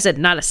 I said,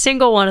 not a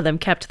single one of them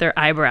kept their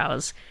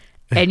eyebrows.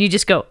 And you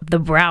just go, the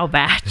brow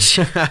batch.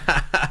 So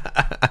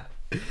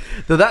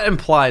that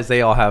implies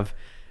they all have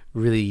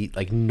really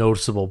like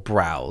noticeable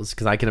brows,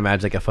 because I can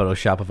imagine like a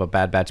Photoshop of a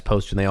Bad Batch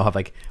poster, and they all have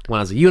like, one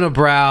has a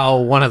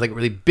unibrow, one has like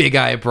really big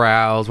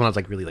eyebrows, one has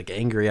like really like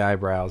angry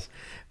eyebrows.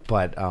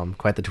 But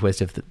quite the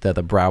twist if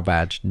the brow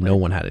batch, no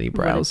one had any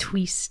brows. What a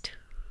twist.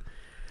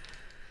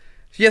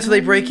 Yeah, so they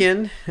break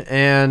in,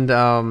 and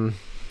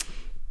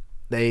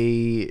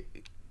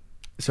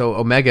so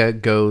Omega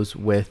goes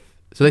with,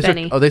 so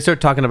they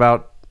start talking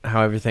about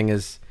how everything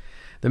is,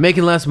 they're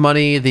making less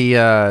money.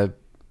 The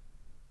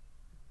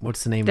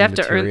what's the name of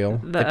the material?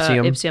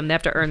 Ipsium. They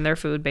have to earn their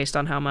food based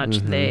on how much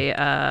they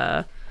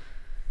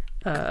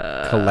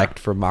collect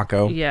for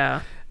Mako.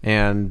 Yeah.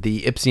 And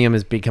the Ipsium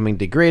is becoming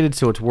degraded,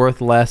 so it's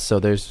worth less.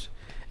 So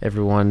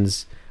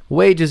everyone's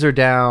wages are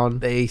down.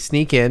 They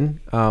sneak in.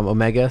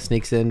 Omega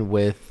sneaks in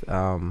with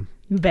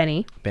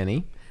Benny.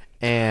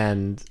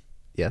 And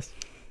yes,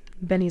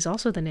 Benny's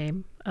also the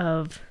name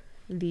of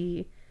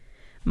the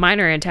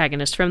minor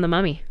antagonist from The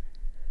Mummy.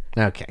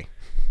 Okay,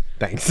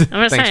 thanks.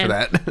 Thanks for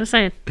that. I'm just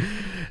saying.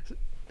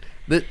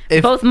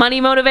 Both money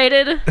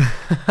motivated.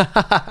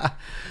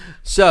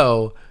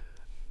 So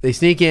they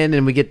sneak in,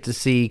 and we get to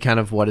see kind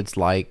of what it's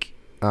like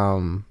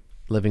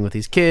living with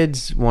these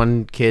kids.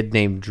 One kid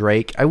named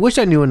Drake. I wish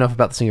I knew enough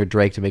about the singer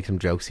Drake to make some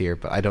jokes here,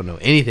 but I don't know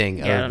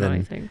anything other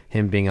than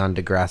him being on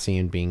Degrassi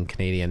and being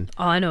Canadian.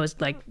 All I know is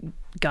like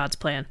God's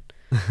plan.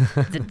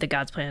 the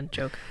God's plan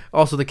joke.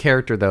 Also, the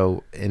character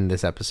though in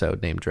this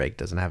episode named Drake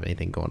doesn't have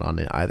anything going on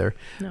in either.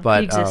 No,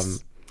 but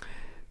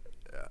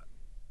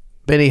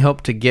Benny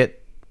hoped to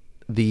get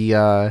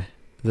the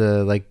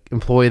like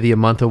Employee of the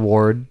Month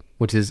award,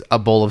 which is a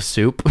bowl of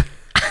soup.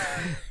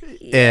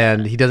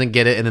 And he doesn't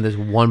get it, and then there's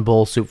one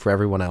bowl of soup for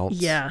everyone else.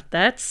 Yeah,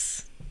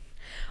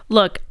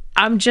 look,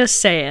 I'm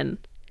just saying,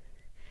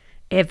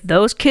 if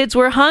those kids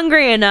were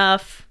hungry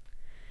enough,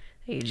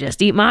 you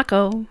just eat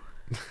Mako.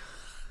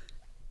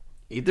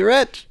 Eat the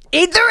rich.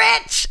 Eat the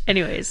rich!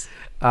 Anyways.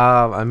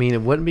 I mean,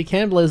 it wouldn't be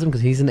cannibalism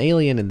because he's an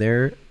alien and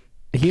they're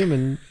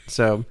human.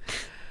 So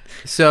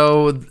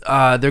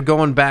they're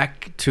going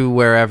back to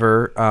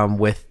wherever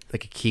with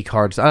like a key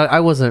card. So I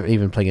wasn't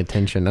even paying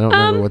attention. I don't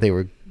remember what they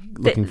were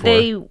looking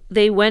for.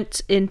 They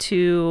went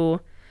into.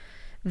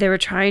 They were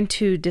trying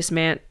to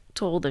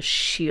dismantle the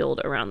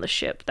shield around the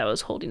ship that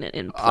was holding it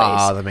in place.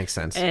 Ah, that makes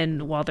sense.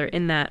 And while they're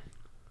in that,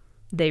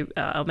 they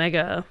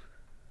Omega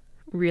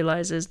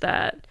realizes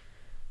that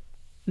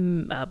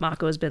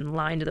Mako has been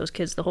lying to those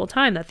kids the whole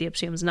time, that the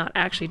Ipsium is not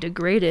actually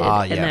degraded,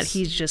 and that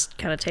he's just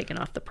kind of taken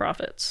off the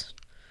profits.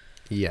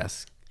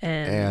 Yes.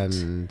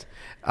 And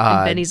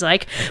Benny's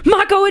like,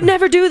 Mako would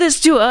never do this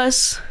to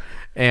us.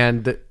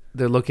 And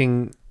they're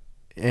looking,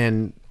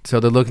 and so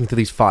they're looking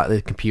through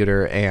the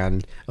computer,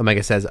 and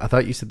Omega says, I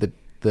thought you said that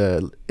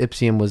the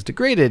Ipsium was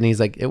degraded. And he's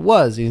like, it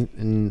was.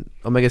 And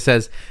Omega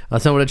says,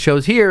 that's not what it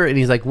shows here. And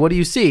he's like, what do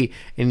you see?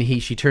 And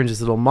she turns this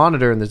little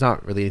monitor, and there's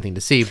not really anything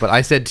to see. But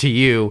I said to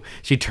you,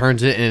 she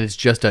turns it, and it's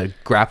just a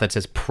graph that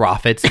says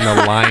profits, and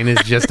the line is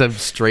just a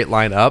straight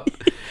line up.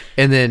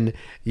 And then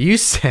you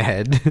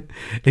said,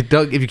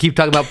 if you keep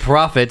talking about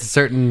profits,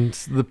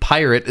 the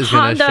pirate is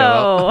going to show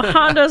up.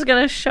 Hondo's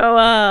going to show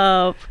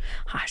up.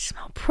 I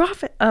smell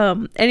profit.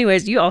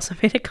 Anyways, you also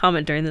made a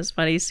comment during this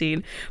funny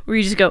scene where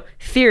you just go,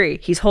 theory,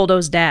 he's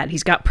Holdo's dad.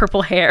 He's got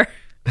purple hair.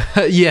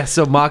 Yeah,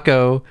 so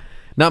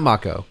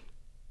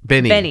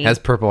Benny has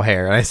purple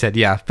hair. And I said,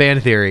 yeah, fan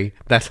theory,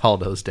 that's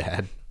Holdo's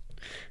dad.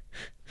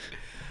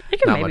 I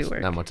can maybe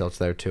work. Not much else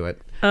there to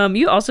it.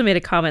 You also made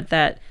a comment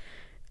that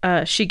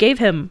she gave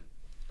him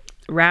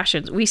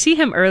rations. We see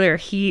him earlier.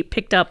 He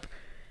picked up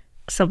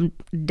some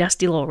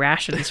dusty little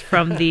rations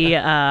from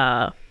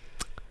the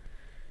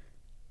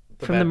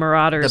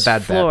Marauders'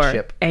 floor,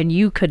 ship. And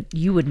you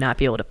would not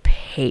be able to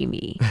pay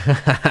me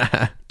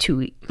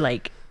to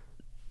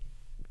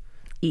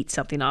eat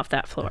something off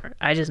that floor.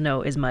 I just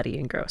know it's muddy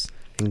and gross.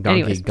 And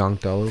Donkey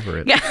gonked all over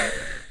it. Yeah,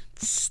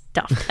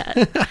 stop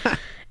that.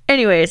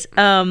 Anyways,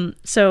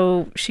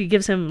 so she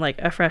gives him like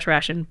a fresh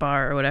ration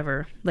bar or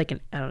whatever, I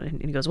don't know,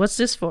 and he goes, "What's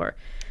this for?"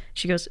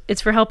 She goes,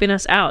 "It's for helping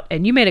us out."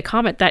 And you made a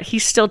comment that he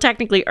still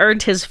technically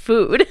earned his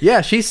food.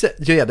 Yeah, she said.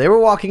 Yeah, they were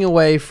walking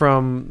away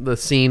from the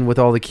scene with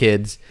all the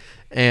kids.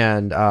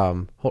 And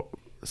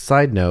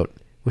side note,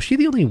 was she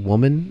the only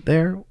woman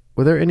there?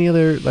 Were there any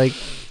other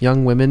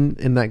young women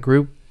in that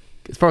group?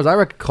 As far as I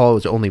recall, it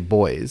was only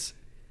boys.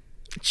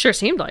 It sure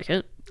seemed like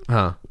it.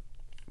 Huh.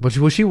 Was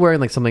she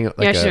wearing something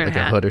like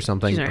a hood or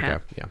something? She's wearing a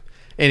hat. Yeah.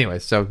 Anyway,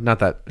 so not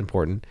that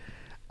important.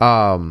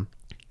 So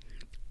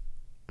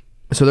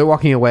they're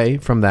walking away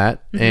from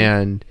that,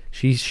 and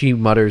she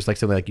mutters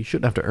something like, "You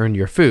shouldn't have to earn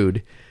your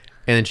food."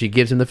 And then she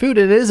gives him the food,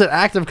 and it is an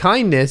act of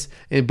kindness.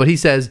 But he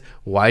says,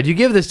 "Why'd you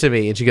give this to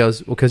me?" And she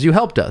goes, "Well, because you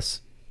helped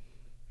us."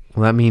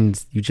 Well, that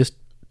means you just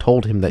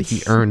told him that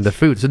he earned the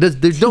food. So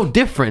there's no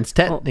difference,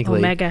 technically.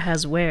 Omega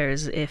has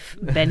wares if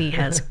Benny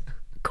has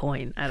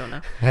coin. I don't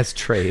know. That's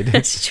trade.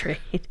 That's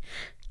trade.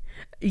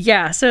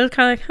 Yeah, so it's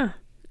kind of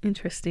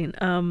interesting.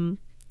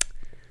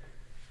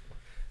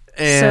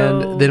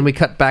 And then we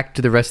cut back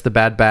to the rest of the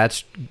Bad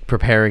Batch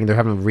preparing. They're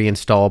having to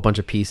reinstall a bunch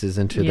of pieces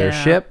into their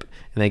ship.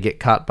 And they get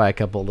caught by a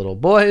couple of little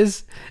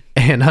boys,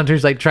 and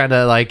Hunter's trying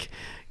to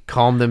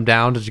calm them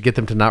down to get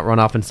them to not run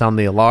off and sound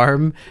the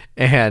alarm.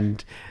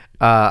 And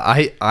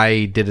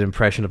I did an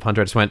impression of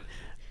Hunter. I just went,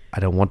 "I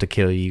don't want to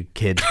kill you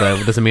kids, but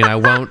it doesn't mean I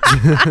won't."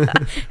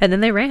 And then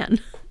they ran.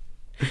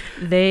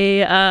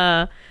 They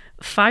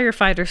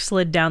firefighter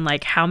slid down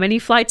how many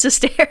flights of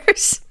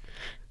stairs?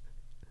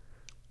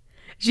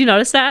 Did you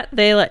notice that?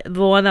 The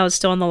one that was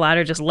still on the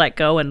ladder just let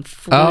go and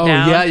flew down.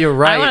 Oh, yeah, you're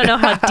right. I want to know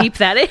how deep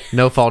that is.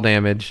 No fall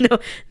damage.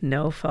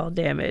 No fall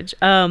damage.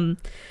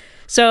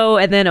 So,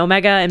 and then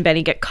Omega and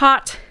Benny get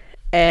caught,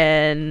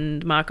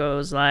 and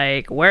Mako's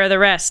like, "Where are the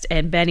rest?"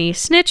 And Benny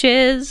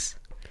snitches.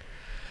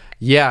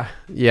 Yeah.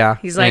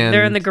 He's like,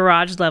 "They're in the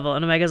garage level,"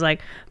 and Omega's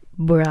like,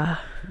 bruh.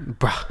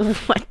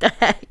 What the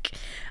heck?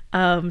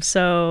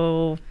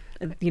 So,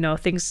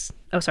 things...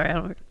 Oh, sorry, I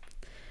don't...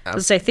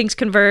 Let's say things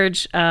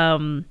converge.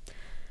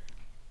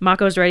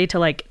 Mako's ready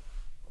to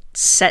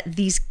set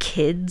these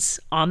kids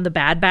on the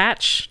Bad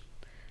Batch,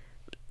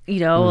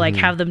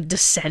 have them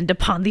descend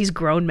upon these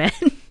grown men,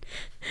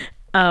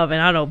 and I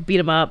don't know, beat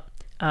them up.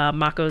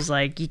 Mako's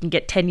like, you can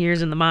get 10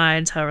 years in the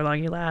mines, however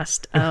long you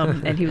last,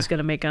 and he was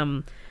gonna make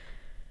them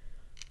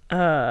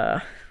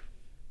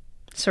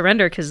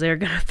surrender because they're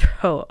gonna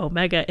throw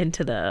Omega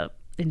into the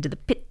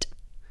pit.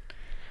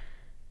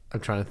 I'm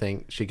trying to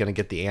think. Is she going to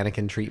get the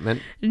Anakin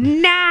treatment?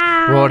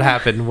 No. What would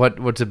happen?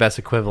 What's the best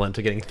equivalent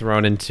to getting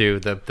thrown into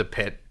the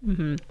pit?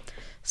 Mm-hmm.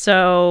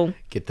 So...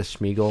 Get the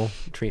Schmeagol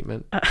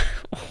treatment?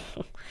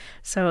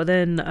 So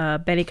then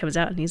Benny comes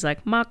out and he's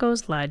like,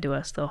 "Mako's lied to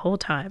us the whole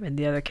time." And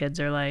the other kids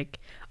are like,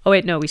 "Oh,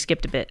 wait, no, we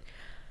skipped a bit."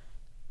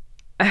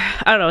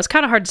 I don't know. It's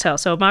kind of hard to tell.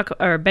 So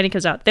Benny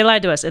comes out. They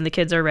lied to us, and the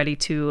kids are ready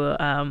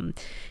to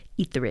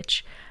eat the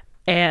rich.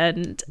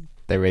 And...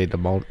 They're ready to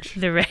munch.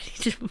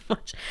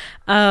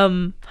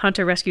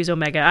 Hunter rescues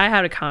Omega. I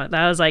had a comment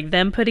that I was like,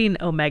 them putting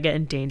Omega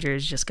in danger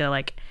is just gonna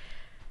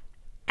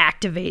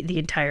activate the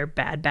entire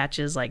Bad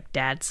Batch's like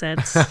dad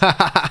sense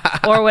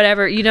or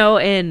whatever,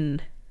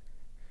 in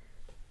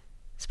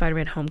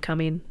Spider-Man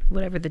Homecoming,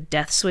 whatever the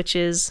death switch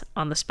is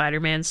on the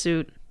Spider-Man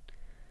suit,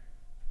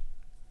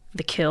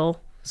 the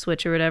kill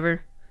switch or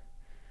whatever.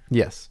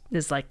 Yes.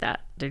 Is like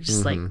that. They're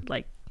just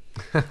like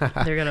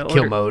they're gonna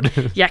kill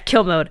mode. Yeah,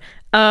 kill mode.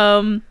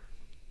 So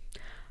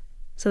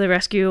they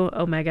rescue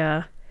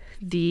Omega.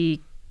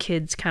 The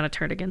kids kind of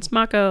turn against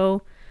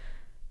Mako.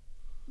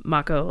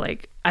 Mako,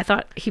 like, I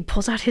thought he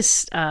pulls out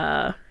his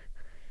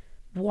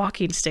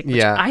walking stick,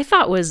 which I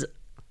thought was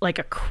like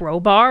a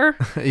crowbar.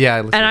 Yeah,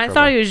 and I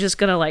thought he was just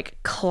gonna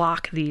like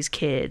clock these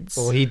kids.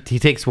 Well, he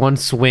takes one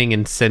swing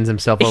and sends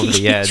himself over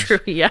the edge. True,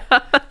 yeah.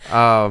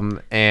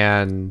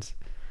 And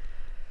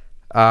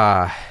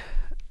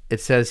it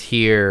says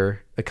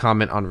here, a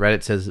comment on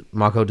Reddit says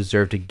Mako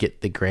deserved to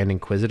get the Grand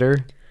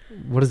Inquisitor.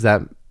 What is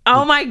that?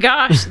 Oh my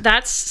gosh,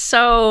 that is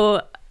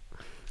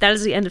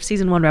the end of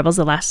season 1 Rebels,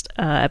 the last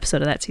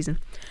episode of that season.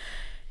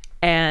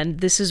 And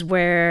this is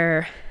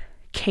where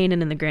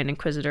Kanan and the Grand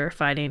Inquisitor are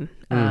fighting.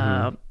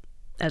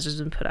 Ezra's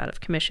been put out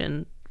of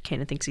commission.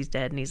 Kanan thinks he's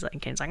dead, and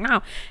Kanan's like,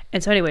 no.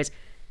 And so anyways,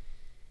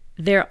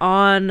 they're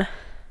on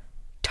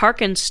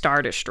Tarkin's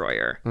Star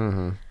Destroyer.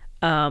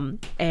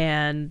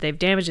 And they've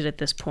damaged it at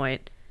this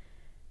point.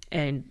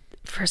 And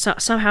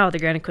somehow the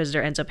Grand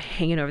Inquisitor ends up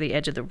hanging over the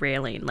edge of the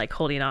railing, like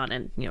holding on.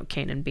 And,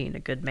 Kanan, being a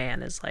good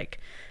man, is like,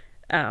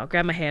 oh,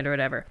 grab my hand or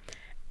whatever.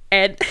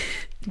 And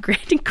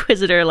Grand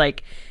Inquisitor,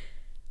 like,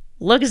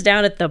 looks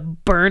down at the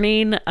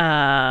burning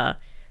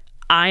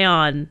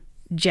ion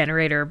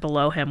generator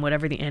below him,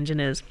 whatever the engine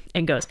is,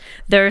 and goes,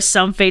 there are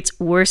some fates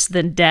worse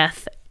than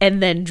death,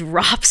 and then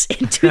drops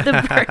into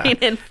the burning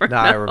inferno.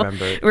 No, I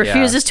remember.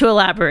 Refuses to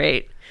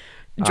elaborate.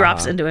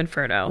 Drops into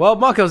inferno. Well,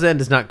 Mako's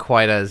end is not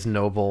quite as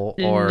noble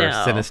or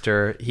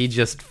sinister. He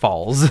just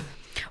falls.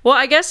 Well,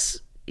 I guess,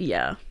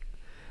 yeah.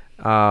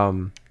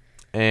 And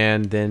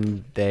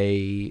then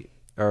they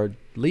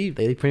leave.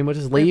 They pretty much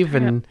just leave.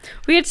 And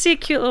we had to see a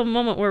cute little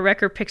moment where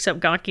Wrecker picks up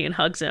Gonki and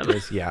hugs him.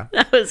 Yeah.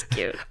 That was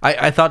cute.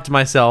 I thought to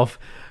myself,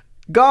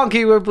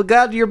 Gonki, we're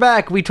glad you're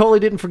back. We totally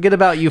didn't forget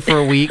about you for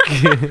a week.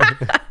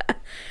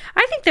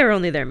 I think they were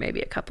only there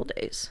maybe a couple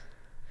days.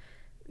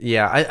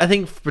 Yeah, I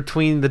think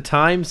between the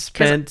time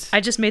spent...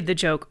 I just made the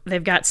joke.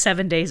 They've got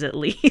 7 days at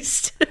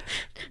least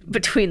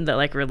between the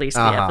release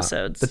of the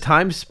episodes. The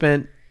time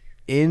spent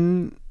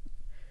in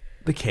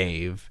the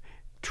cave,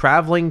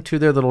 traveling to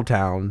their little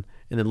town,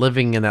 and then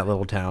living in that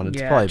little town.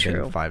 It's probably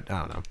been 5... I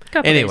don't know.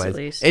 Couple days at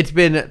least. It's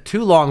been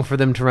too long for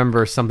them to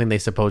remember something they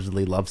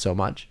supposedly love so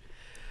much.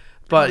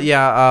 But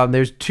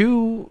there's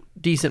 2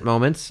 decent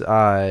moments.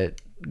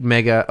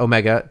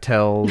 Omega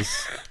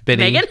tells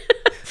Benny... Megan?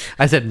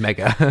 I said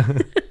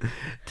Mega.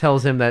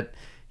 Tells him that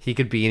he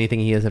could be anything.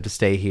 He doesn't have to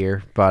stay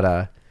here.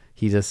 But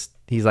he's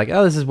like,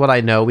 oh, this is what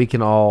I know. We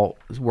can all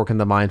work in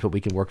the mines, but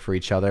we can work for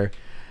each other.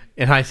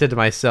 And I said to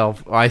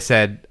myself,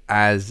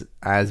 as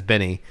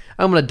Benny,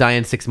 I'm going to die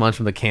in 6 months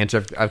from the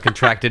cancer I've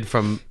contracted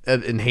from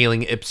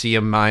inhaling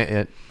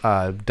Ipsium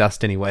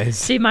dust anyways.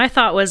 See, my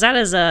thought was that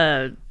is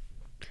a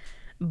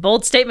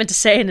bold statement to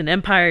say in an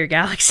Empire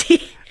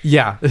Galaxy.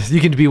 Yeah,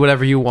 you can be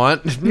whatever you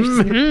want.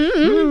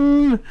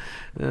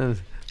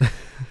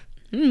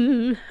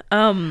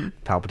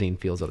 Palpatine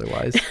feels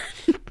otherwise.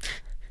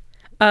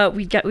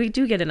 We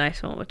do get a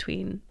nice moment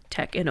between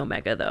Tech and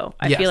Omega, though.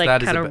 I feel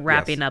like kind of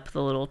wrapping up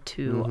the little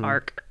 2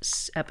 arc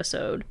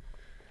episode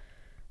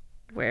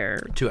where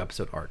 2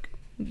 episode arc.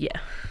 Yeah.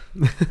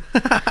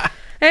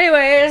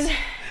 Anyways,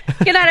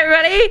 good night,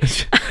 everybody.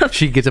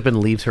 She gets up and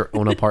leaves her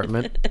own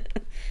apartment.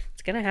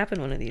 It's gonna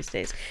happen one of these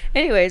days.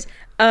 Anyways,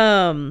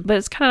 but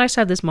it's kind of nice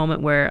to have this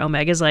moment where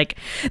Omega's like,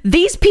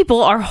 these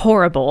people are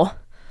horrible.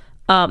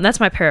 That's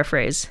my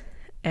paraphrase.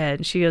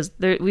 And she goes,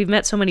 we've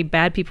met so many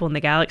bad people in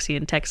the galaxy,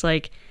 and Tech's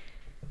like,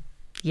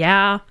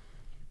 yeah,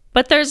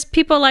 but there's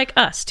people like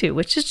us too,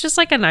 which is just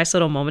like a nice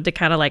little moment to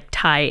kind of like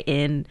tie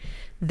in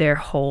their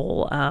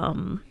whole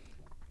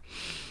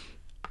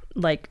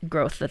like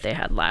growth that they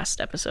had last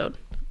episode.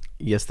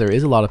 Yes, there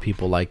is a lot of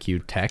people like you,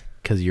 Tech,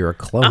 because you're a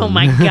clone. Oh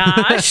my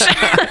gosh.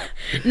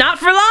 Not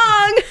for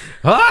long.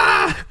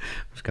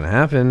 What's gonna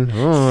happen?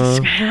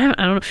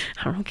 I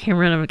don't know,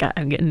 Cameron.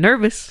 I'm getting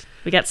nervous.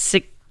 We got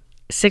six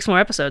more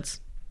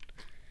episodes,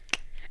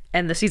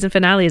 and the season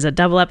finale is a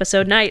double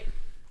episode night.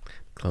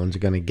 Clones are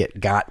gonna get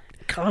got.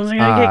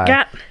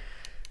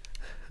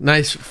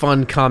 Nice,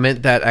 fun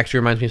comment that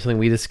actually reminds me of something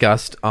we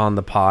discussed on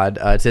the pod.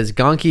 It says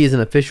Gonki is an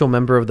official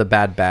member of the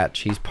Bad Batch.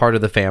 He's part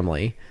of the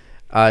family.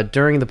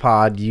 During the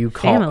pod,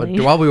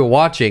 while we were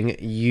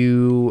watching,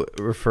 you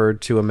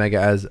referred to Omega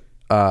as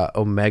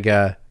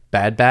Omega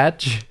Bad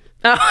Batch.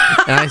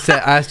 Oh. And I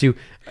asked you,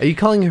 are you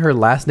calling her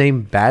last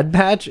name Bad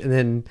Batch? And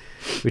then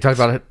we talked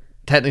about it.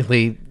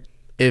 Technically,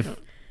 if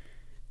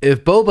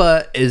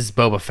Boba is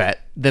Boba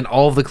Fett, then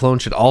all of the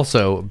clones should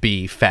also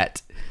be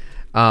Fett.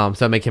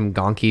 So make him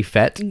Gonki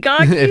Fett.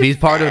 If he's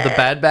part of the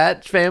Bad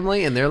Batch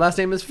family and their last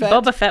name is Fett.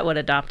 Boba Fett would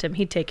adopt him.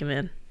 He'd take him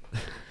in.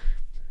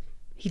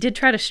 He did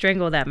try to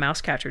strangle that mouse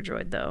catcher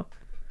droid, though,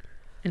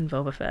 in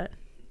Boba Fett.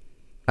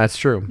 That's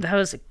true.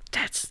 That's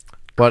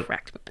but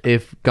correct.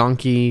 If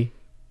Gonki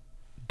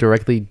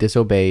directly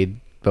disobeyed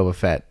Boba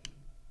Fett,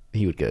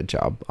 he would get a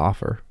job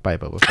offer by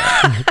Boba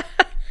Fett.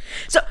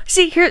 So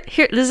see here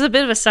this is a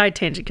bit of a side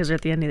tangent because we're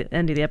at the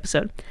end of the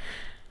episode.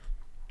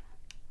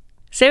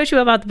 Say what you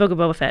will about the Book of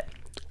Boba Fett.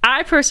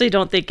 I personally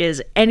don't think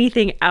is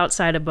anything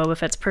outside of Boba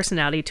Fett's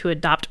personality to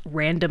adopt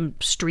random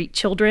street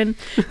children,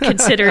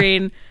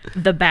 considering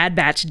the Bad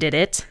Batch did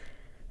it.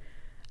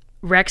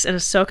 Rex and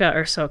Ahsoka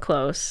are so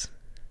close.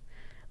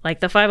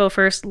 Like the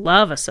 501st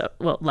love Ahsoka.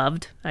 Well,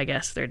 loved. I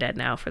guess they're dead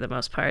now for the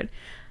most part.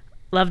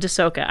 Loved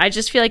Ahsoka. I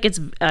just feel like it's,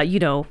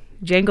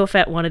 Jango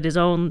Fett wanted his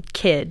own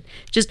kid.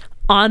 Just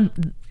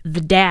on,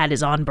 the dad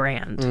is on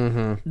brand.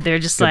 Mm-hmm. They're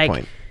just Good like,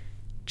 point.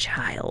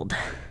 Child.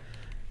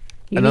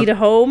 You need a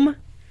home?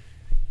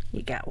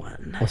 You got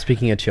one. Well,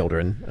 speaking of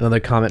children, another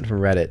comment from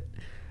Reddit.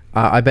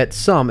 I bet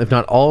some, if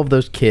not all of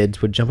those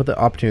kids would jump at the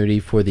opportunity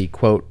for the,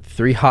 quote,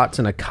 3 hots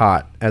and a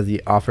cot as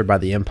the offered by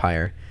the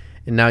Empire.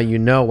 And now you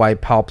know why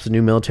Palp's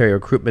new military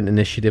recruitment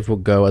initiative will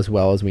go as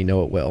well as we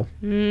know it will.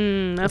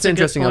 That's an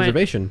interesting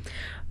observation.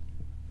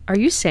 Are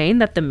you saying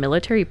that the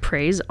military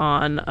preys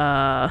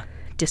on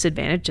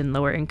disadvantaged and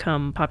lower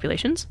income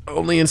populations?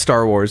 Only in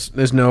Star Wars.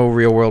 There's no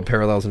real world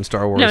parallels in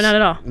Star Wars. No, not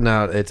at all.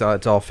 No, it's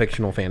all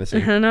fictional fantasy.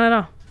 Not at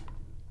all.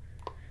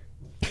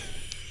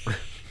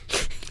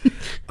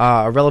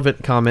 A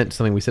relevant comment,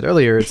 something we said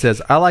earlier. It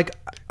says, I like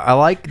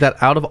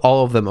that out of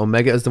all of them,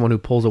 Omega is the one who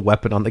pulls a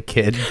weapon on the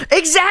kid.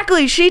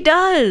 Exactly, she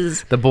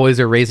does. The boys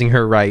are raising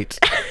her right.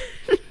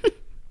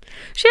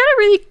 She had a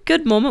really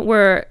good moment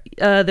where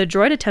the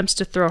droid attempts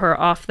to throw her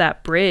off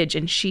that bridge,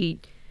 and the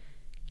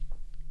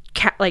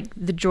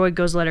droid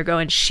goes to let her go,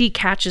 and she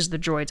catches the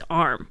droid's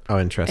arm. Oh,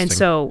 interesting. And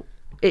so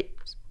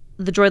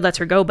the droid lets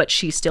her go, but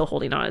she's still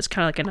holding on. It's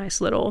kind of like a nice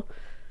little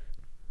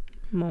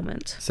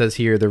moment. It says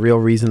here, the real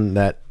reason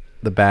that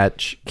the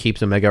Batch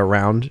keeps Omega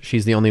around,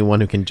 she's the only one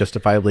who can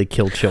justifiably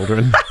kill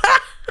children.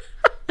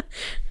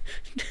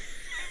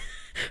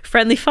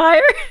 Friendly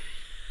fire?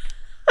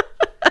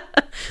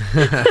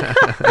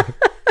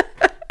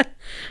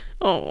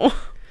 Oh.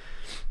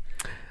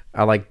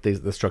 I like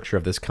the structure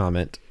of this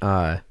comment.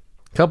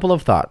 Couple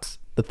of thoughts.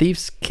 The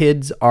Thief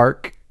Kid's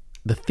arc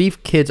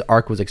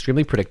was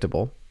extremely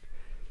predictable.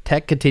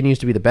 Tech continues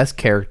to be the best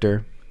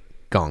character.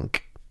 Gonk.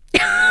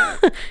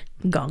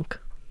 Gonk.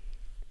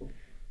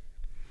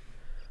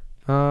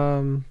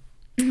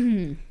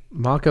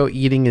 Mako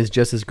eating is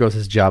just as gross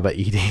as Jabba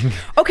eating.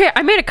 Okay,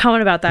 I made a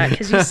comment about that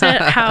because you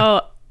said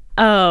how,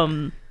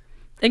 and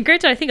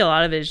granted, I think a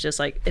lot of it is just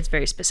like, it's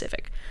very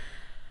specific.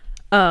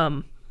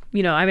 I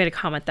made a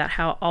comment that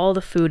how all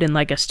the food in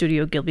like a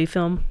Studio Ghibli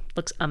film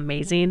looks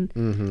amazing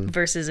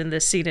versus in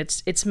this scene,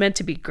 it's meant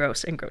to be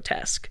gross and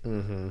grotesque.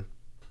 Mm-hmm.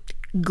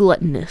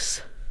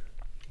 Gluttonous.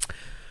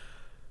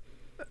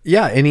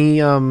 Yeah,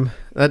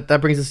 that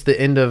brings us to the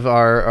end of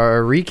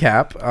our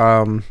recap.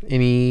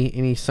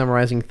 Any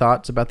summarizing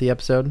thoughts about the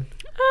episode?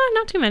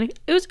 Not too many.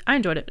 I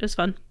enjoyed it. It was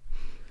fun.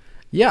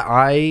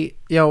 Yeah,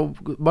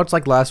 much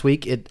like last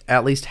week, it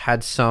at least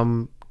had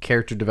some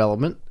character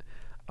development.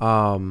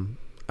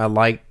 I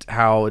liked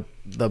how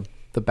the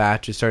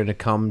Batch is starting to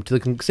come to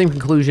the same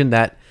conclusion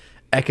that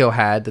Echo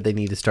had, that they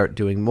need to start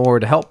doing more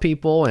to help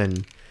people,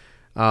 and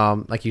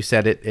like you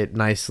said, it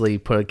nicely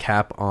put a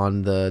cap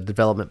on the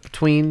development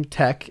between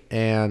Tech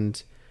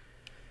and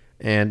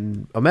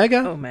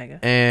Omega.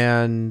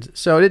 And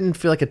so it didn't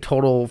feel like a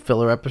total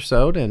filler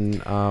episode,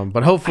 and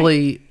but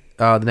hopefully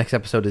the next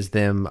episode is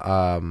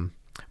them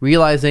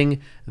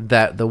realizing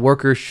that the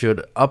workers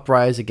should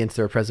uprise against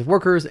their oppressive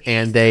workers,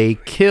 and they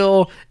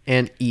kill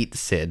and eat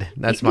Sid.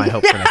 That's my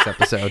hope for next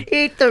episode.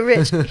 Eat the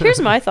rich.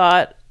 Here's my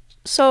thought.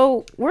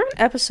 So we're in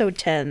episode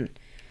 10.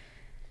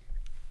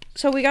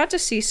 So we got to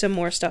see some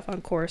more stuff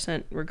on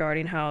Coruscant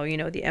regarding how,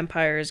 the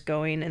Empire is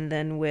going, and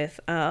then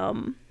with,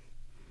 the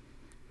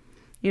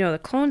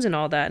clones and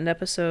all that in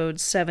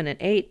episodes 7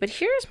 and 8. But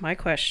here's my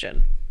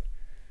question.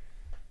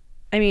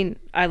 I mean,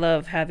 I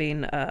love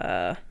having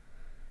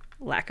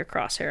lack of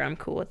crosshair. I'm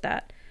cool with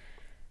that.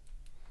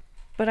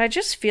 But I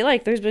just feel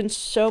like there's been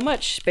so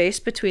much space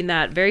between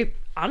that very,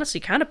 honestly,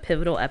 kind of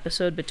pivotal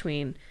episode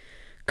between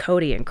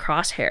Cody and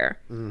Crosshair.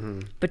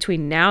 Mm-hmm.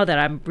 Between now that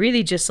I'm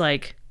really just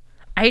like,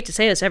 I hate to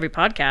say this every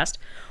podcast,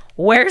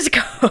 where's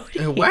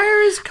Cody?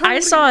 Where is Cody?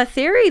 I saw a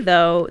theory,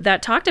 though,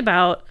 that talked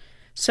about,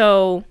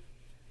 so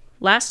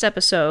last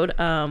episode,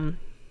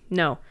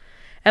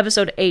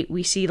 episode 8,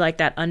 we see like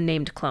that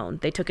unnamed clone.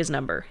 They took his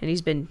number, and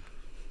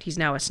he's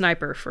now a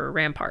sniper for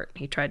Rampart.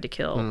 He tried to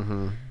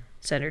kill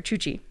Senator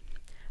Chuchi.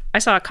 I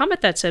saw a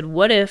comment that said,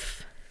 what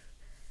if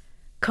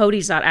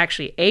Cody's not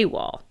actually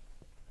AWOL,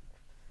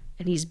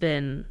 and he's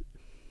been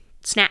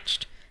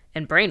snatched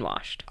and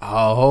brainwashed?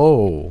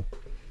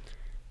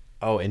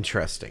 Oh,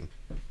 interesting.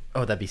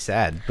 Oh, that'd be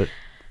sad. But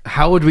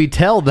how would we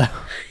tell, though?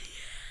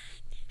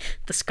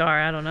 The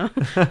scar, I don't know.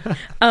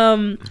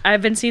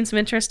 I've been seeing some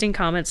interesting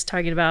comments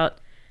talking about,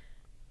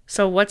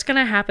 so what's going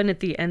to happen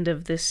at the end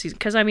of this season?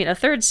 Because, a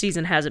third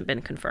season hasn't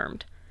been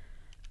confirmed.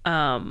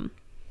 I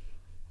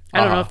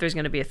don't know if there's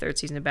going to be a third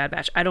season of Bad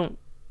Batch. I don't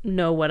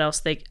know what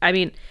else I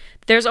mean,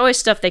 there's always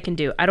stuff they can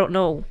do. I don't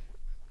know.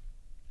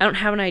 I don't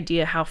have an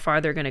idea how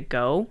far they're going to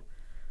go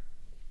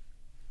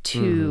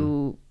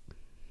to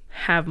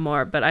have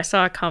more. But I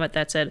saw a comment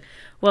that said,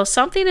 well,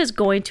 something is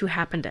going to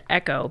happen to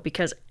Echo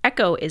because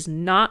Echo is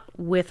not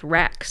with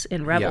Rex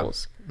in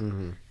Rebels. Yeah.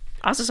 Mm-hmm.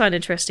 I also saw an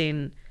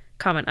interesting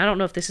comment. I don't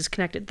know if this is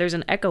connected. There's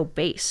an Echo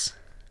base.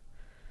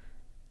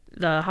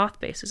 The Hoth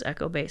base is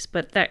Echo base.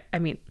 But that, I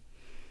mean,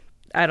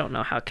 I don't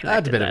know how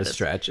connected that's a bit of a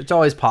stretch. It's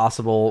always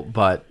possible,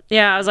 but...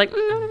 Yeah, I was like, I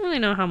don't really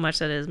know how much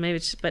that is. Maybe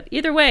it's just... But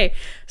either way,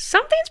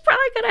 something's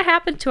probably going to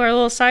happen to our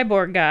little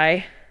cyborg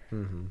guy.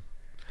 Mm-hmm.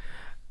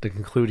 To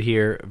conclude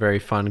here, a very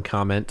fun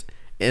comment.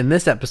 In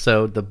this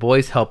episode, the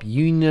boys help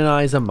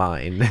unionize a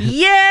mine.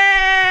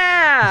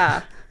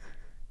 Yeah!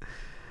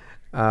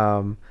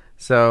 Moving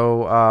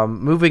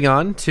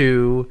on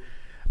to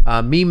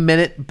meme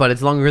minute, but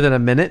it's longer than a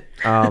minute.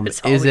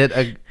 Is it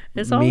a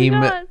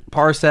meme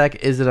parsec?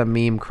 Is it a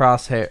meme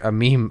crosshair? A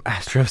meme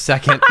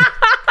astrosecond?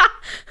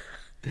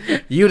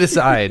 You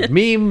decide.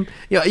 Meme,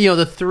 you know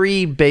the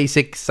three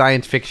basic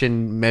science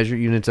fiction measure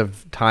units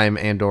of time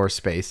and or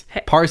space.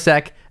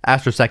 Parsec,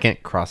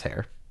 astrosecond,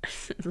 crosshair.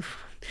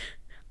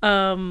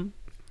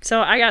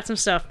 So I got some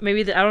stuff.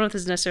 Maybe I don't know if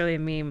this is necessarily a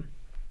meme.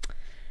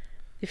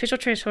 The official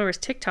Transformers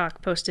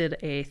TikTok posted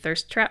a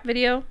thirst trap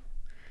video.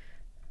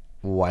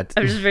 What?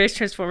 Of just various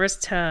Transformers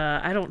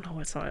to I don't know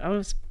what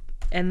song.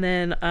 And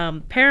then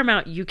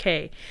Paramount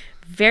UK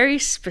very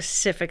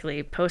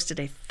specifically posted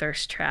a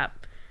thirst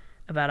trap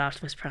about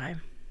Optimus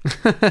Prime.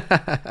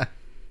 Do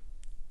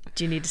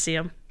you need to see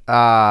him?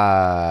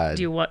 That's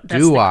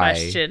the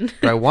question.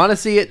 Do I want to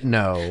see it?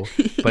 No.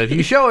 But if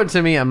you show it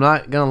to me, I'm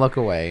not gonna look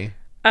away.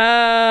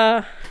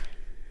 I'll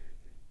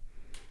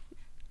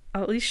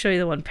at least show you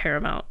the one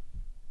Paramount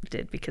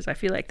did because I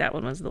feel like that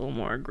one was the little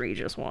more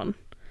egregious one.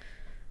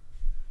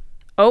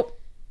 Oh,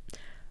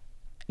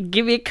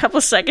 give me a couple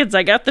seconds.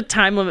 I got the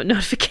time limit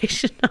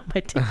notification on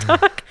my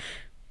TikTok.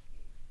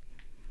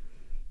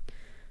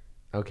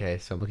 Okay,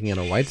 so I'm looking at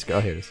a white scale.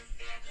 Oh, here it is.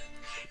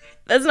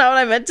 That's not what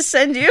I meant to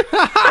send you.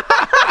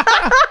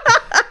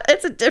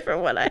 It's a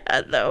different one I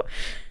had, though.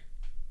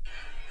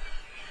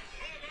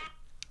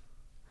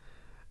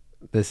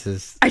 This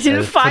is I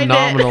didn't find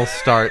phenomenal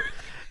start.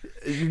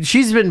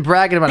 She's been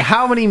bragging about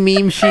how many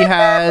memes she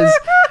has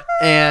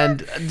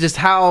and just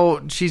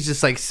how she's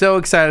just like so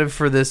excited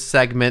for this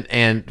segment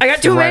and I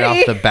got too right many.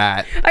 Off the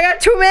bat. I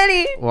got too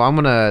many. Well, I'm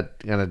gonna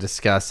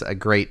discuss a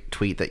great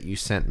tweet that you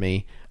sent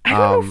me.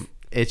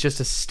 It's just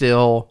a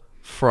still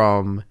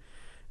from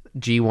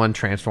G1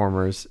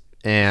 Transformers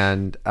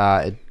and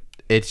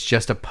it's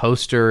just a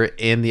poster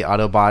in the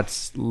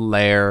Autobots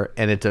lair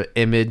and it's an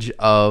image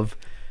of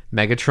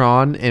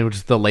Megatron and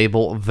with the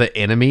label "The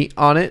Enemy"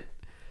 on it.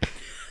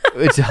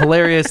 It's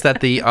hilarious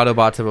that the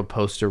Autobots have a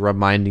poster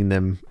reminding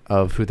them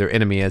of who their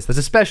enemy is. That's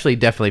especially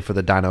definitely for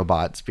the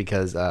Dinobots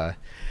because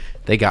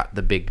they got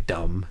the big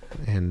dumb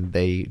and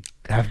they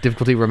have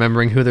difficulty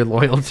remembering who they're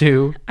loyal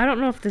to. I don't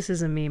know if this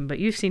is a meme, but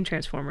you've seen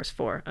Transformers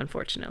 4,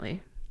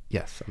 unfortunately.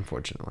 Yes,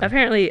 unfortunately.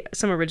 Apparently,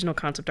 some original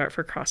concept art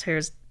for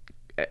Crosshairs,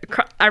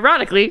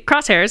 ironically,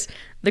 Crosshairs,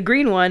 the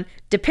green one,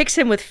 depicts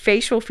him with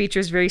facial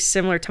features very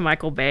similar to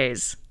Michael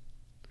Bay's.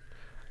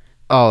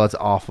 Oh, that's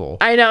awful.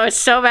 I know, it's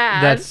so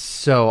bad. That's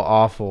so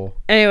awful.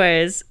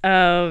 Anyways,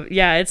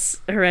 yeah, it's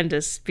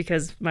horrendous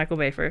because Michael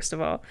Bay, first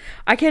of all.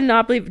 I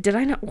cannot believe,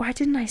 why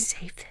didn't I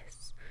save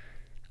this?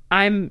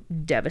 I'm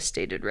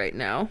devastated right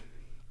now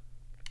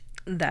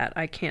that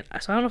I can't,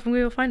 so I don't know if I'm going to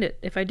be able to find it.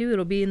 If I do,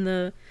 it'll be in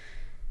the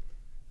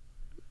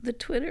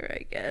Twitter,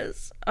 I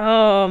guess.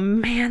 Oh,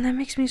 man, that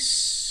makes me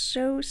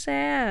so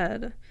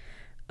sad.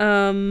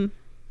 Okay.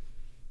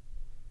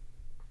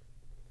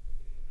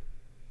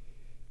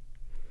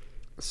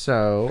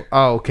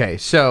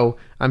 So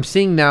I'm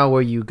seeing now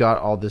where you got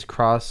all this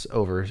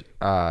crossover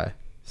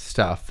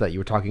stuff that you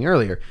were talking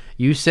earlier.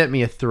 You sent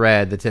me a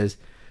thread that says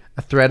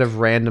a thread of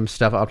random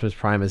stuff Optimus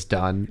Prime has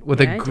done with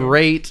a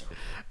great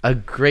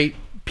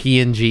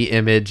PNG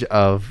image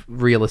of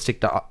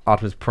realistic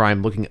Optimus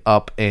Prime looking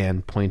up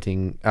and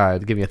pointing,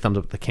 giving a thumbs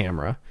up with the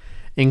camera.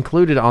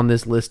 Included on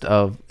this list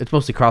of, it's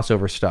mostly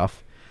crossover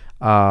stuff.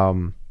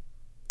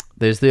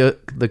 There's the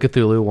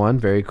Cthulhu one,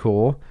 very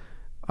cool.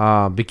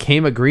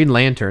 Became a Green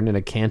Lantern in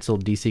a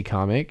canceled DC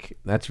comic.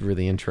 That's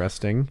really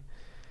interesting.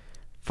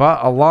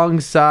 Fought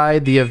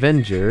alongside the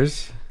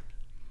Avengers.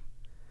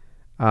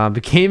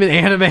 Became an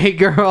anime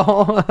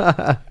girl.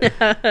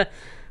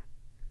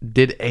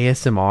 Did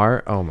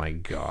ASMR. Oh my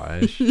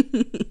gosh.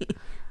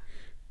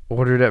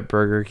 Ordered at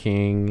Burger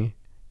King.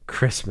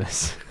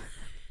 Christmas.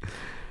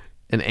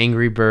 An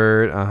Angry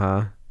Bird.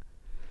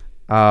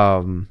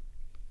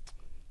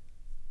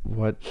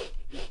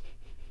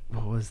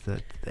 What was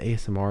the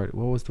ASMR?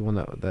 What was the one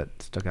that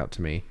stuck out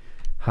to me?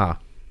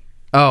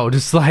 Oh,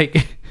 just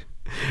like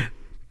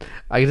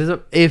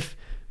if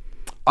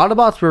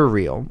Autobots were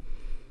real,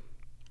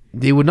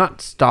 they would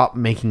not stop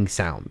making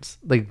sounds.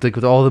 Like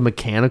with all the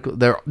mechanical,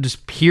 they're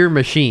just pure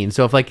machines.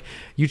 So if like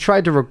you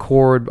tried to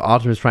record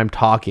Optimus Prime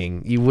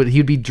talking,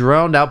 he'd be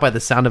drowned out by the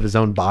sound of his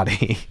own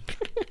body.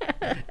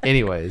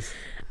 Anyways.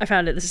 I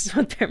found it. This is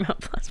what Paramount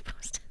Plus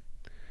posted.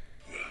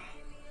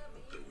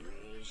 The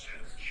rules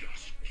have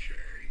just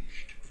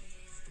changed.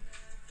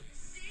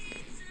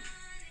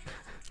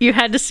 You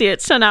had to see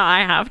it, so now I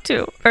have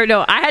to. Or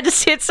no, I had to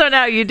see it, so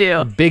now you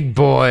do. Big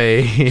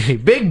boy.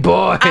 Big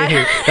boy.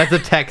 That's the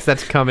text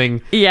that's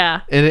coming.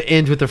 Yeah. And it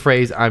ends with the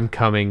phrase, I'm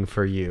coming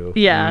for you.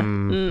 Yeah.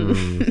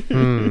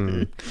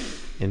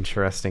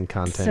 Interesting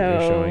content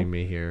you're showing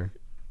me here.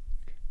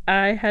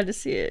 I had to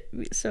see it,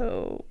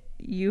 so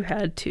you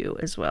had to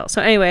as well.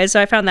 So anyways,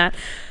 so I found that.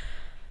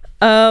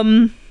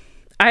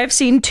 I've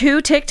seen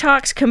 2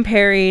 TikToks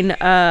comparing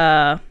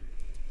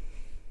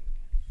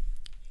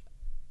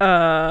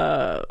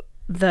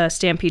the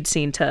Stampede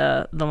scene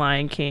to The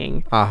Lion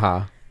King.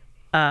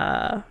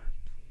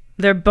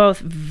 They're both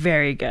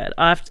very good.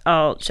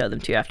 I'll show them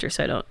to you after,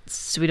 so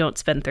we don't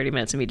spend 30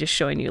 minutes of me just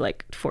showing you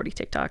like 40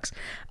 TikToks.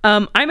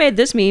 I made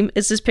this meme.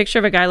 It's this picture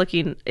of a guy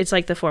looking. It's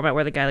like the format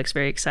where the guy looks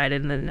very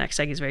excited, and then the next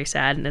second he's very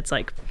sad, and it's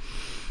like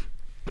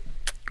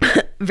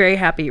very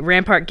happy.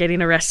 Rampart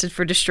getting arrested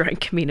for destroying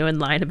Camino and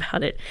lying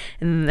about it,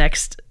 and the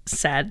next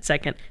sad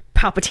second,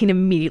 Palpatine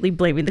immediately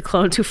blaming the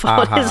clones who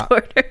followed his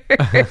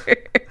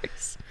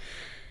orders.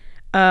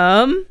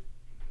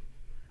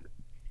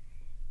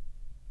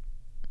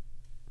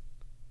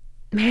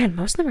 Man,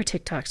 most of them are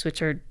TikToks,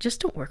 which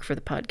just don't work for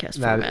the podcast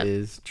format. That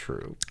is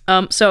true.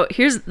 So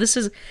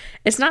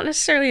it's not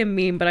necessarily a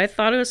meme, but I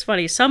thought it was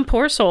funny. Some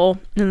poor soul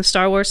in the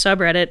Star Wars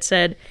subreddit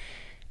said,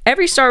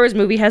 every Star Wars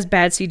movie has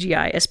bad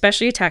CGI,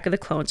 especially Attack of the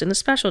Clones and the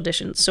special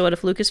editions. So what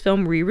if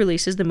Lucasfilm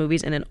re-releases the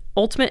movies in an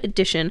Ultimate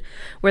Edition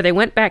where they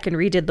went back and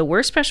redid the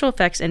worst special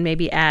effects and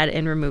maybe add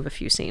and remove a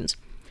few scenes?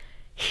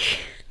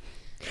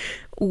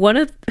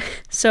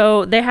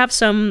 So they have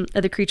some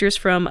of the creatures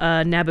from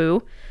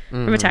Naboo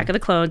from Attack of the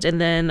Clones,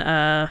 and then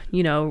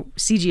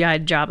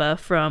CGI'd Jabba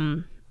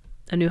from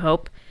A New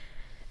Hope.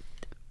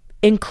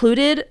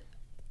 Included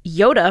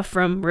Yoda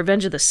from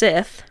Revenge of the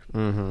Sith.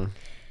 Mm-hmm.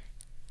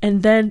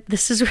 And then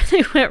this is where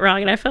they went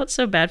wrong, and I felt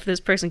so bad for this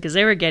person because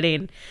they were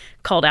getting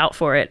called out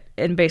for it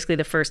in basically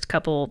the first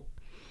couple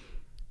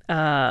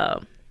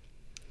posts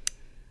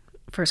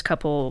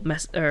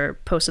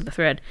of the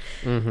thread.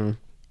 Mm-hmm.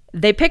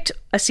 They picked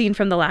a scene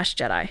from The Last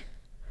Jedi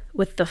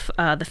with the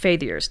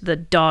Fathiers, the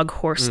dog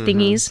horse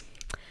thingies.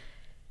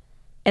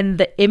 And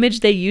the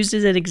image they used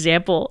as an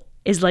example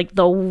is like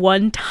the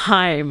one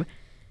time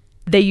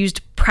they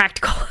used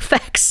practical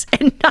effects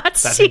and not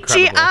CGI.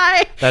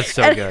 Incredible. That's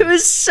so good. It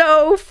was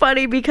so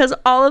funny because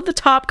all of the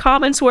top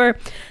comments were,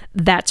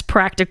 that's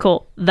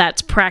practical.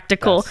 That's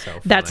practical. That's so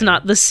funny. That's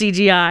not the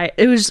CGI.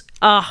 It was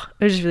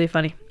really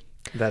funny.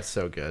 That's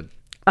so good.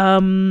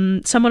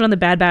 Someone on the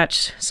Bad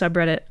Batch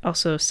subreddit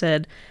also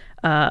said,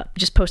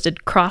 just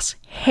posted cross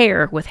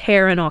hair with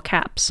hair in all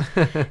caps.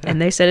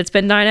 And they said it's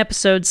been 9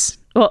 episodes.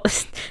 Well,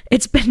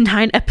 it's been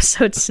 9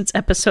 episodes since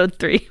episode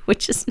 3,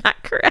 which is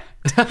not correct.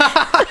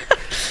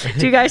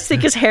 Do you guys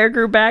think his hair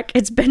grew back?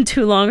 It's been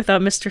too long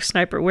without Mr.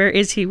 Sniper. Where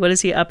is he? What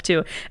is he up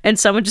to? And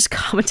someone just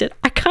commented,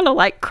 I kind of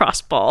like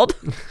cross-balled.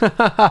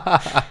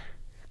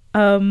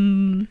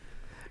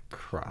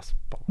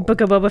 Cross-balled.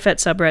 Book of Boba Fett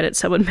subreddit,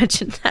 someone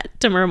mentioned that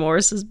Tamara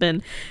Morris has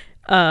been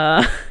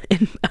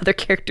in other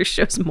character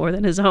shows more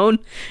than his own.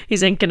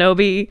 He's in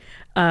Kenobi.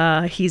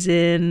 He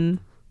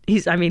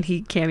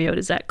cameoed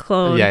as that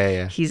clone.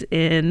 Yeah. He's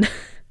in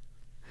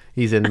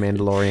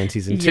Mandalorian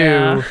season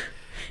 2.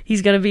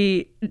 He's gonna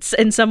be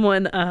in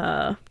someone.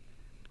 Now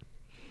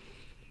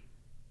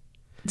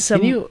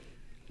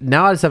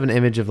I just have an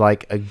image of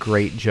like a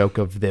great joke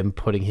of them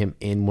putting him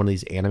in one of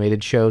these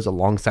animated shows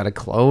alongside a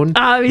clone.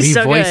 Oh, he's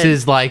so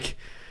voices good. Like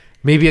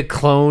maybe a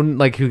clone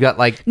like who got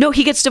like no,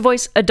 he gets to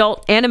voice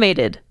adult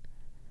animated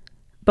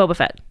Boba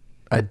Fett.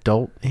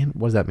 Adult?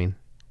 What does that mean?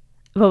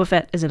 Boba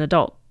Fett is an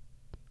adult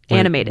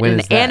animated in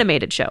an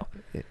animated show.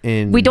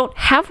 We don't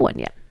have one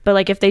yet. But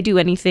like if they do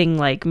anything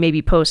like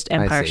maybe post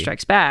Empire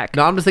Strikes Back.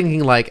 No, I'm just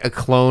thinking like a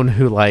clone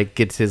who like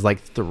gets his like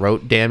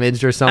throat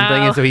damaged or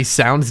something, and so he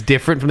sounds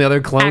different from the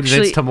other clones.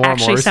 And it's Tamora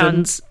Morrison.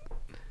 Sounds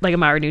like a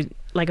Maori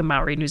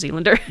New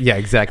Zealander. Yeah,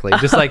 exactly.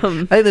 Just like I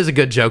think there's a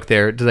good joke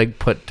there to like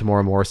put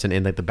Tamora Morrison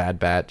in like the Bad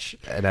Batch,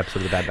 an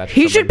episode of the Bad Batch.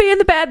 He should be in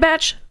the Bad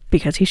Batch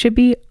because he should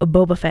be a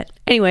Boba Fett.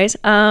 Anyways,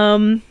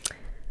 I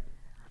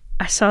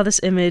saw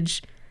this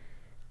image.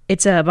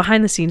 It's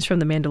behind the scenes from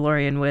The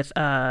Mandalorian with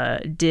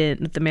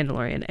the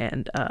Mandalorian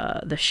and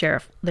the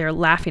sheriff. They're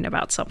laughing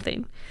about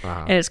something,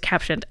 and it's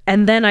captioned.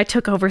 And then I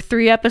took over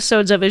 3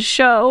 episodes of his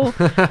show.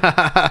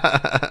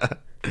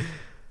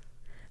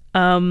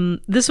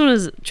 This one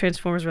is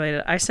Transformers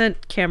related. I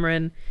sent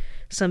Cameron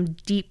some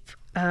deep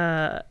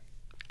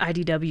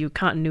IDW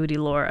continuity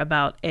lore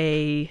about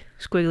a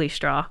squiggly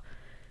straw,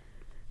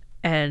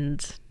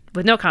 and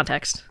with no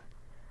context.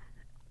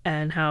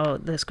 And how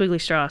the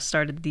squiggly straw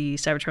started the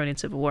Cybertronian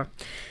Civil War.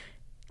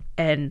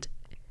 And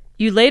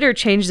you later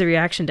changed the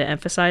reaction to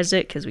emphasize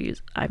it because we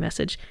use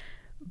iMessage.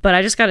 But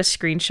I just got a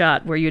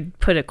screenshot where you'd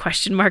put a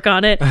question mark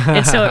on it.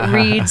 And so it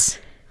reads,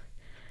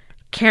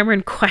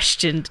 Cameron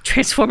questioned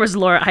Transformers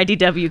lore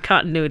IDW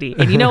continuity.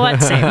 And you know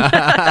what? Same.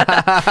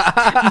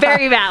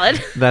 Very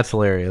valid. That's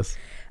hilarious.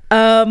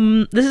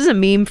 This is a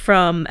meme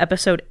from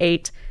episode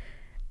 8.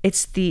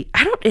 It's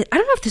I don't know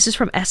if this is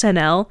from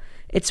SNL.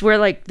 It's where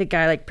like the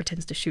guy like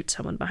pretends to shoot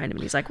someone behind him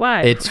and he's like,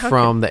 why? It's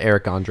from the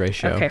Eric Andre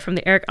show. Okay, from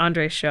the Eric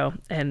Andre show.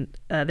 And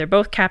they're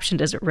both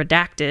captioned as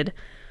redacted.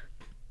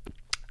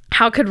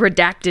 How could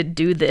redacted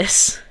do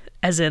this?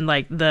 As in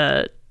like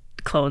the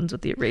clones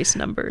with the erase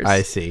numbers.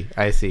 I see.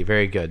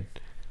 Very good.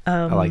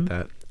 I like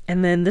that.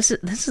 And then this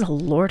is a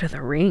Lord of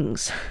the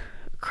Rings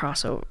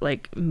crossover,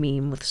 like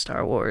meme with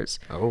Star Wars.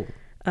 Oh.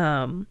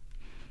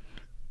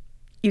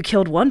 You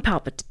killed one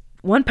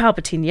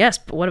Palpatine, yes,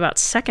 but what about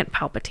second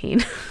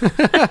Palpatine?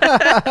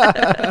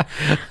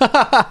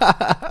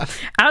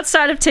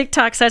 Outside of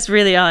TikToks, that's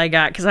really all I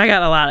got because I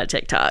got a lot of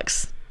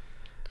TikToks.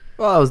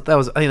 Well, that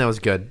was. I think that was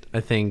good.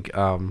 I think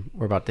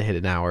we're about to hit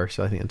an hour,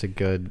 so I think that's a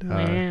good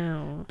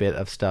bit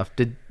of stuff.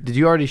 Did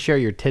you already share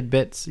your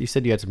tidbits? You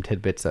said you had some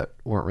tidbits that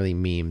weren't really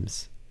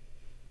memes.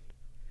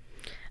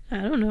 I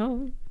don't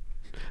know.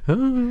 I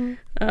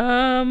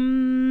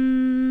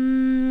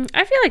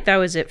feel like that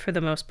was it for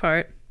the most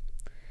part.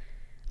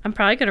 I'm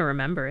probably gonna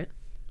remember it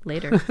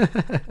later.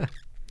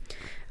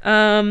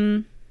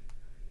 Oh,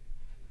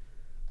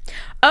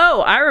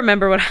 I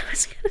remember what I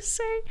was gonna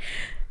say.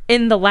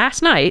 In the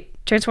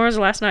Transformers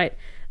the Last Night,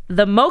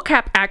 the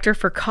mocap actor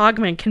for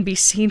Cogman can be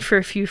seen for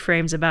a few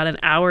frames about an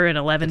hour and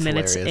 11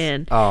 minutes hilarious.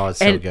 in. Oh, it's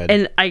so good.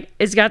 And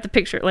it's got the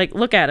picture. Like,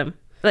 look at him.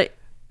 Like,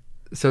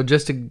 so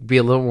just to be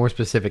a little more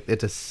specific,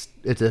 it's a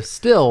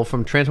still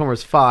from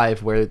Transformers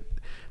 5 where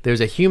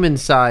there's a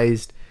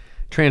human-sized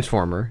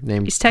Transformer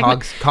named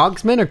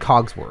Cogsman or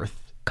Cogsworth?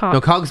 No,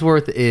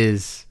 Cogsworth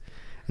is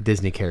a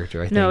Disney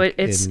character, I think. No,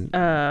 it's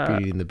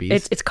Beauty and the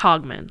Beast. It's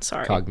Cogman,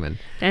 sorry. Cogman.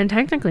 And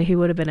technically he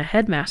would have been a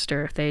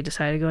headmaster if they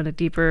decided to go into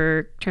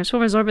deeper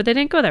Transformers lore, but they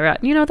didn't go that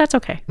route. You know, that's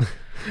okay.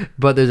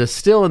 But there's a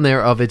still in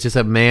there of it's just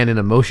a man in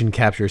a motion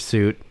capture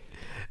suit.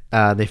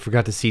 They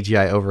forgot to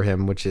CGI over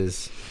him, which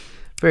is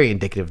very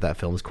indicative of that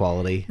film's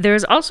quality.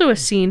 There's also a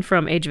scene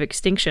from Age of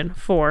Extinction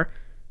 4,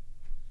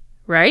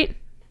 right?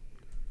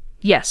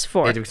 Yes,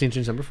 4. Age of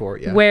Extinction number 4,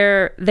 yeah.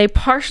 Where they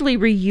partially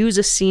reuse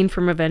a scene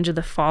from Revenge of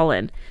the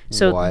Fallen.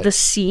 So the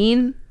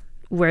scene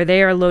where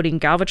they are loading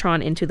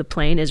Galvatron into the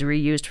plane is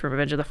reused from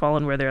Revenge of the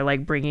Fallen, where they're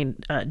like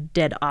bringing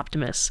dead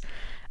Optimus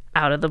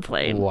out of the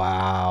plane.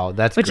 Wow,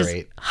 that's which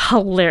great. Is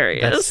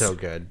hilarious. That's so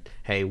good.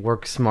 Hey,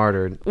 work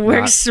smarter.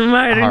 Work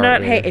smarter,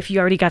 not hey, if you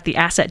already got the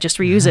asset, just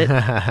reuse it.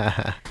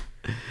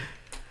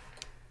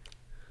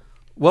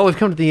 Well, we've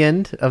come to the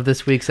end of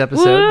this week's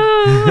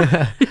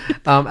episode.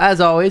 As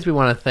always, we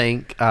want to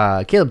thank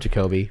Caleb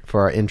Jacoby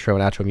for our intro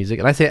and outro music.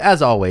 And I say,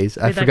 as always,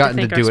 I've forgotten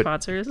to do it.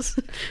 Sponsors.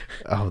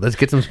 Oh, let's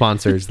get some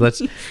sponsors.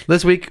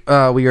 This week,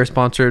 we are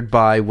sponsored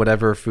by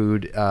whatever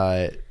food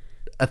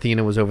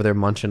Athena was over there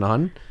munching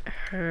on.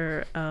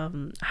 Her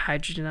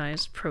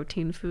hydrogenized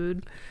protein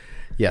food.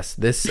 Yes,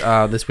 this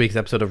week's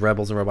episode of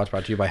Rebels and Robots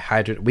brought to you by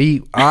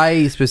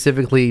I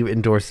specifically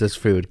endorse this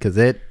food because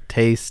it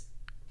tastes.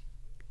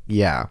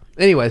 Yeah.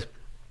 Anyways.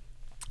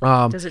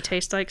 Does it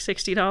taste like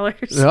 $60?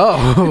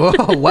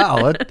 Oh,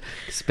 wow.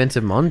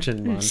 Expensive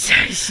munching.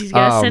 She's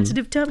got a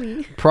sensitive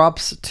tummy.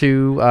 Props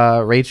to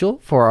Rachel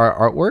for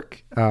our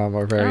artwork.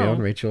 Our very own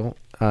Rachel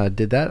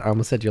did that. I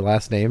almost said your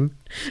last name.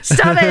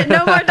 Stop it.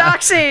 No more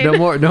doxing.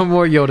 No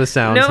more Yoda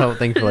sounds,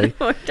 thankfully.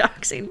 No more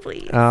doxing,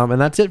 please. And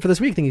that's it for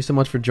this week. Thank you so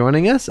much for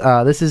joining us.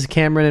 This is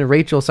Cameron and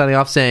Rachel signing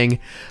off saying,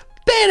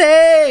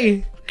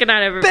 Benny! Good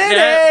night,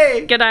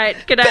 everybody. Good night,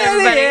 Benny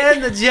everybody.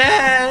 and the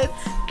Jets!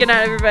 Good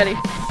night, everybody.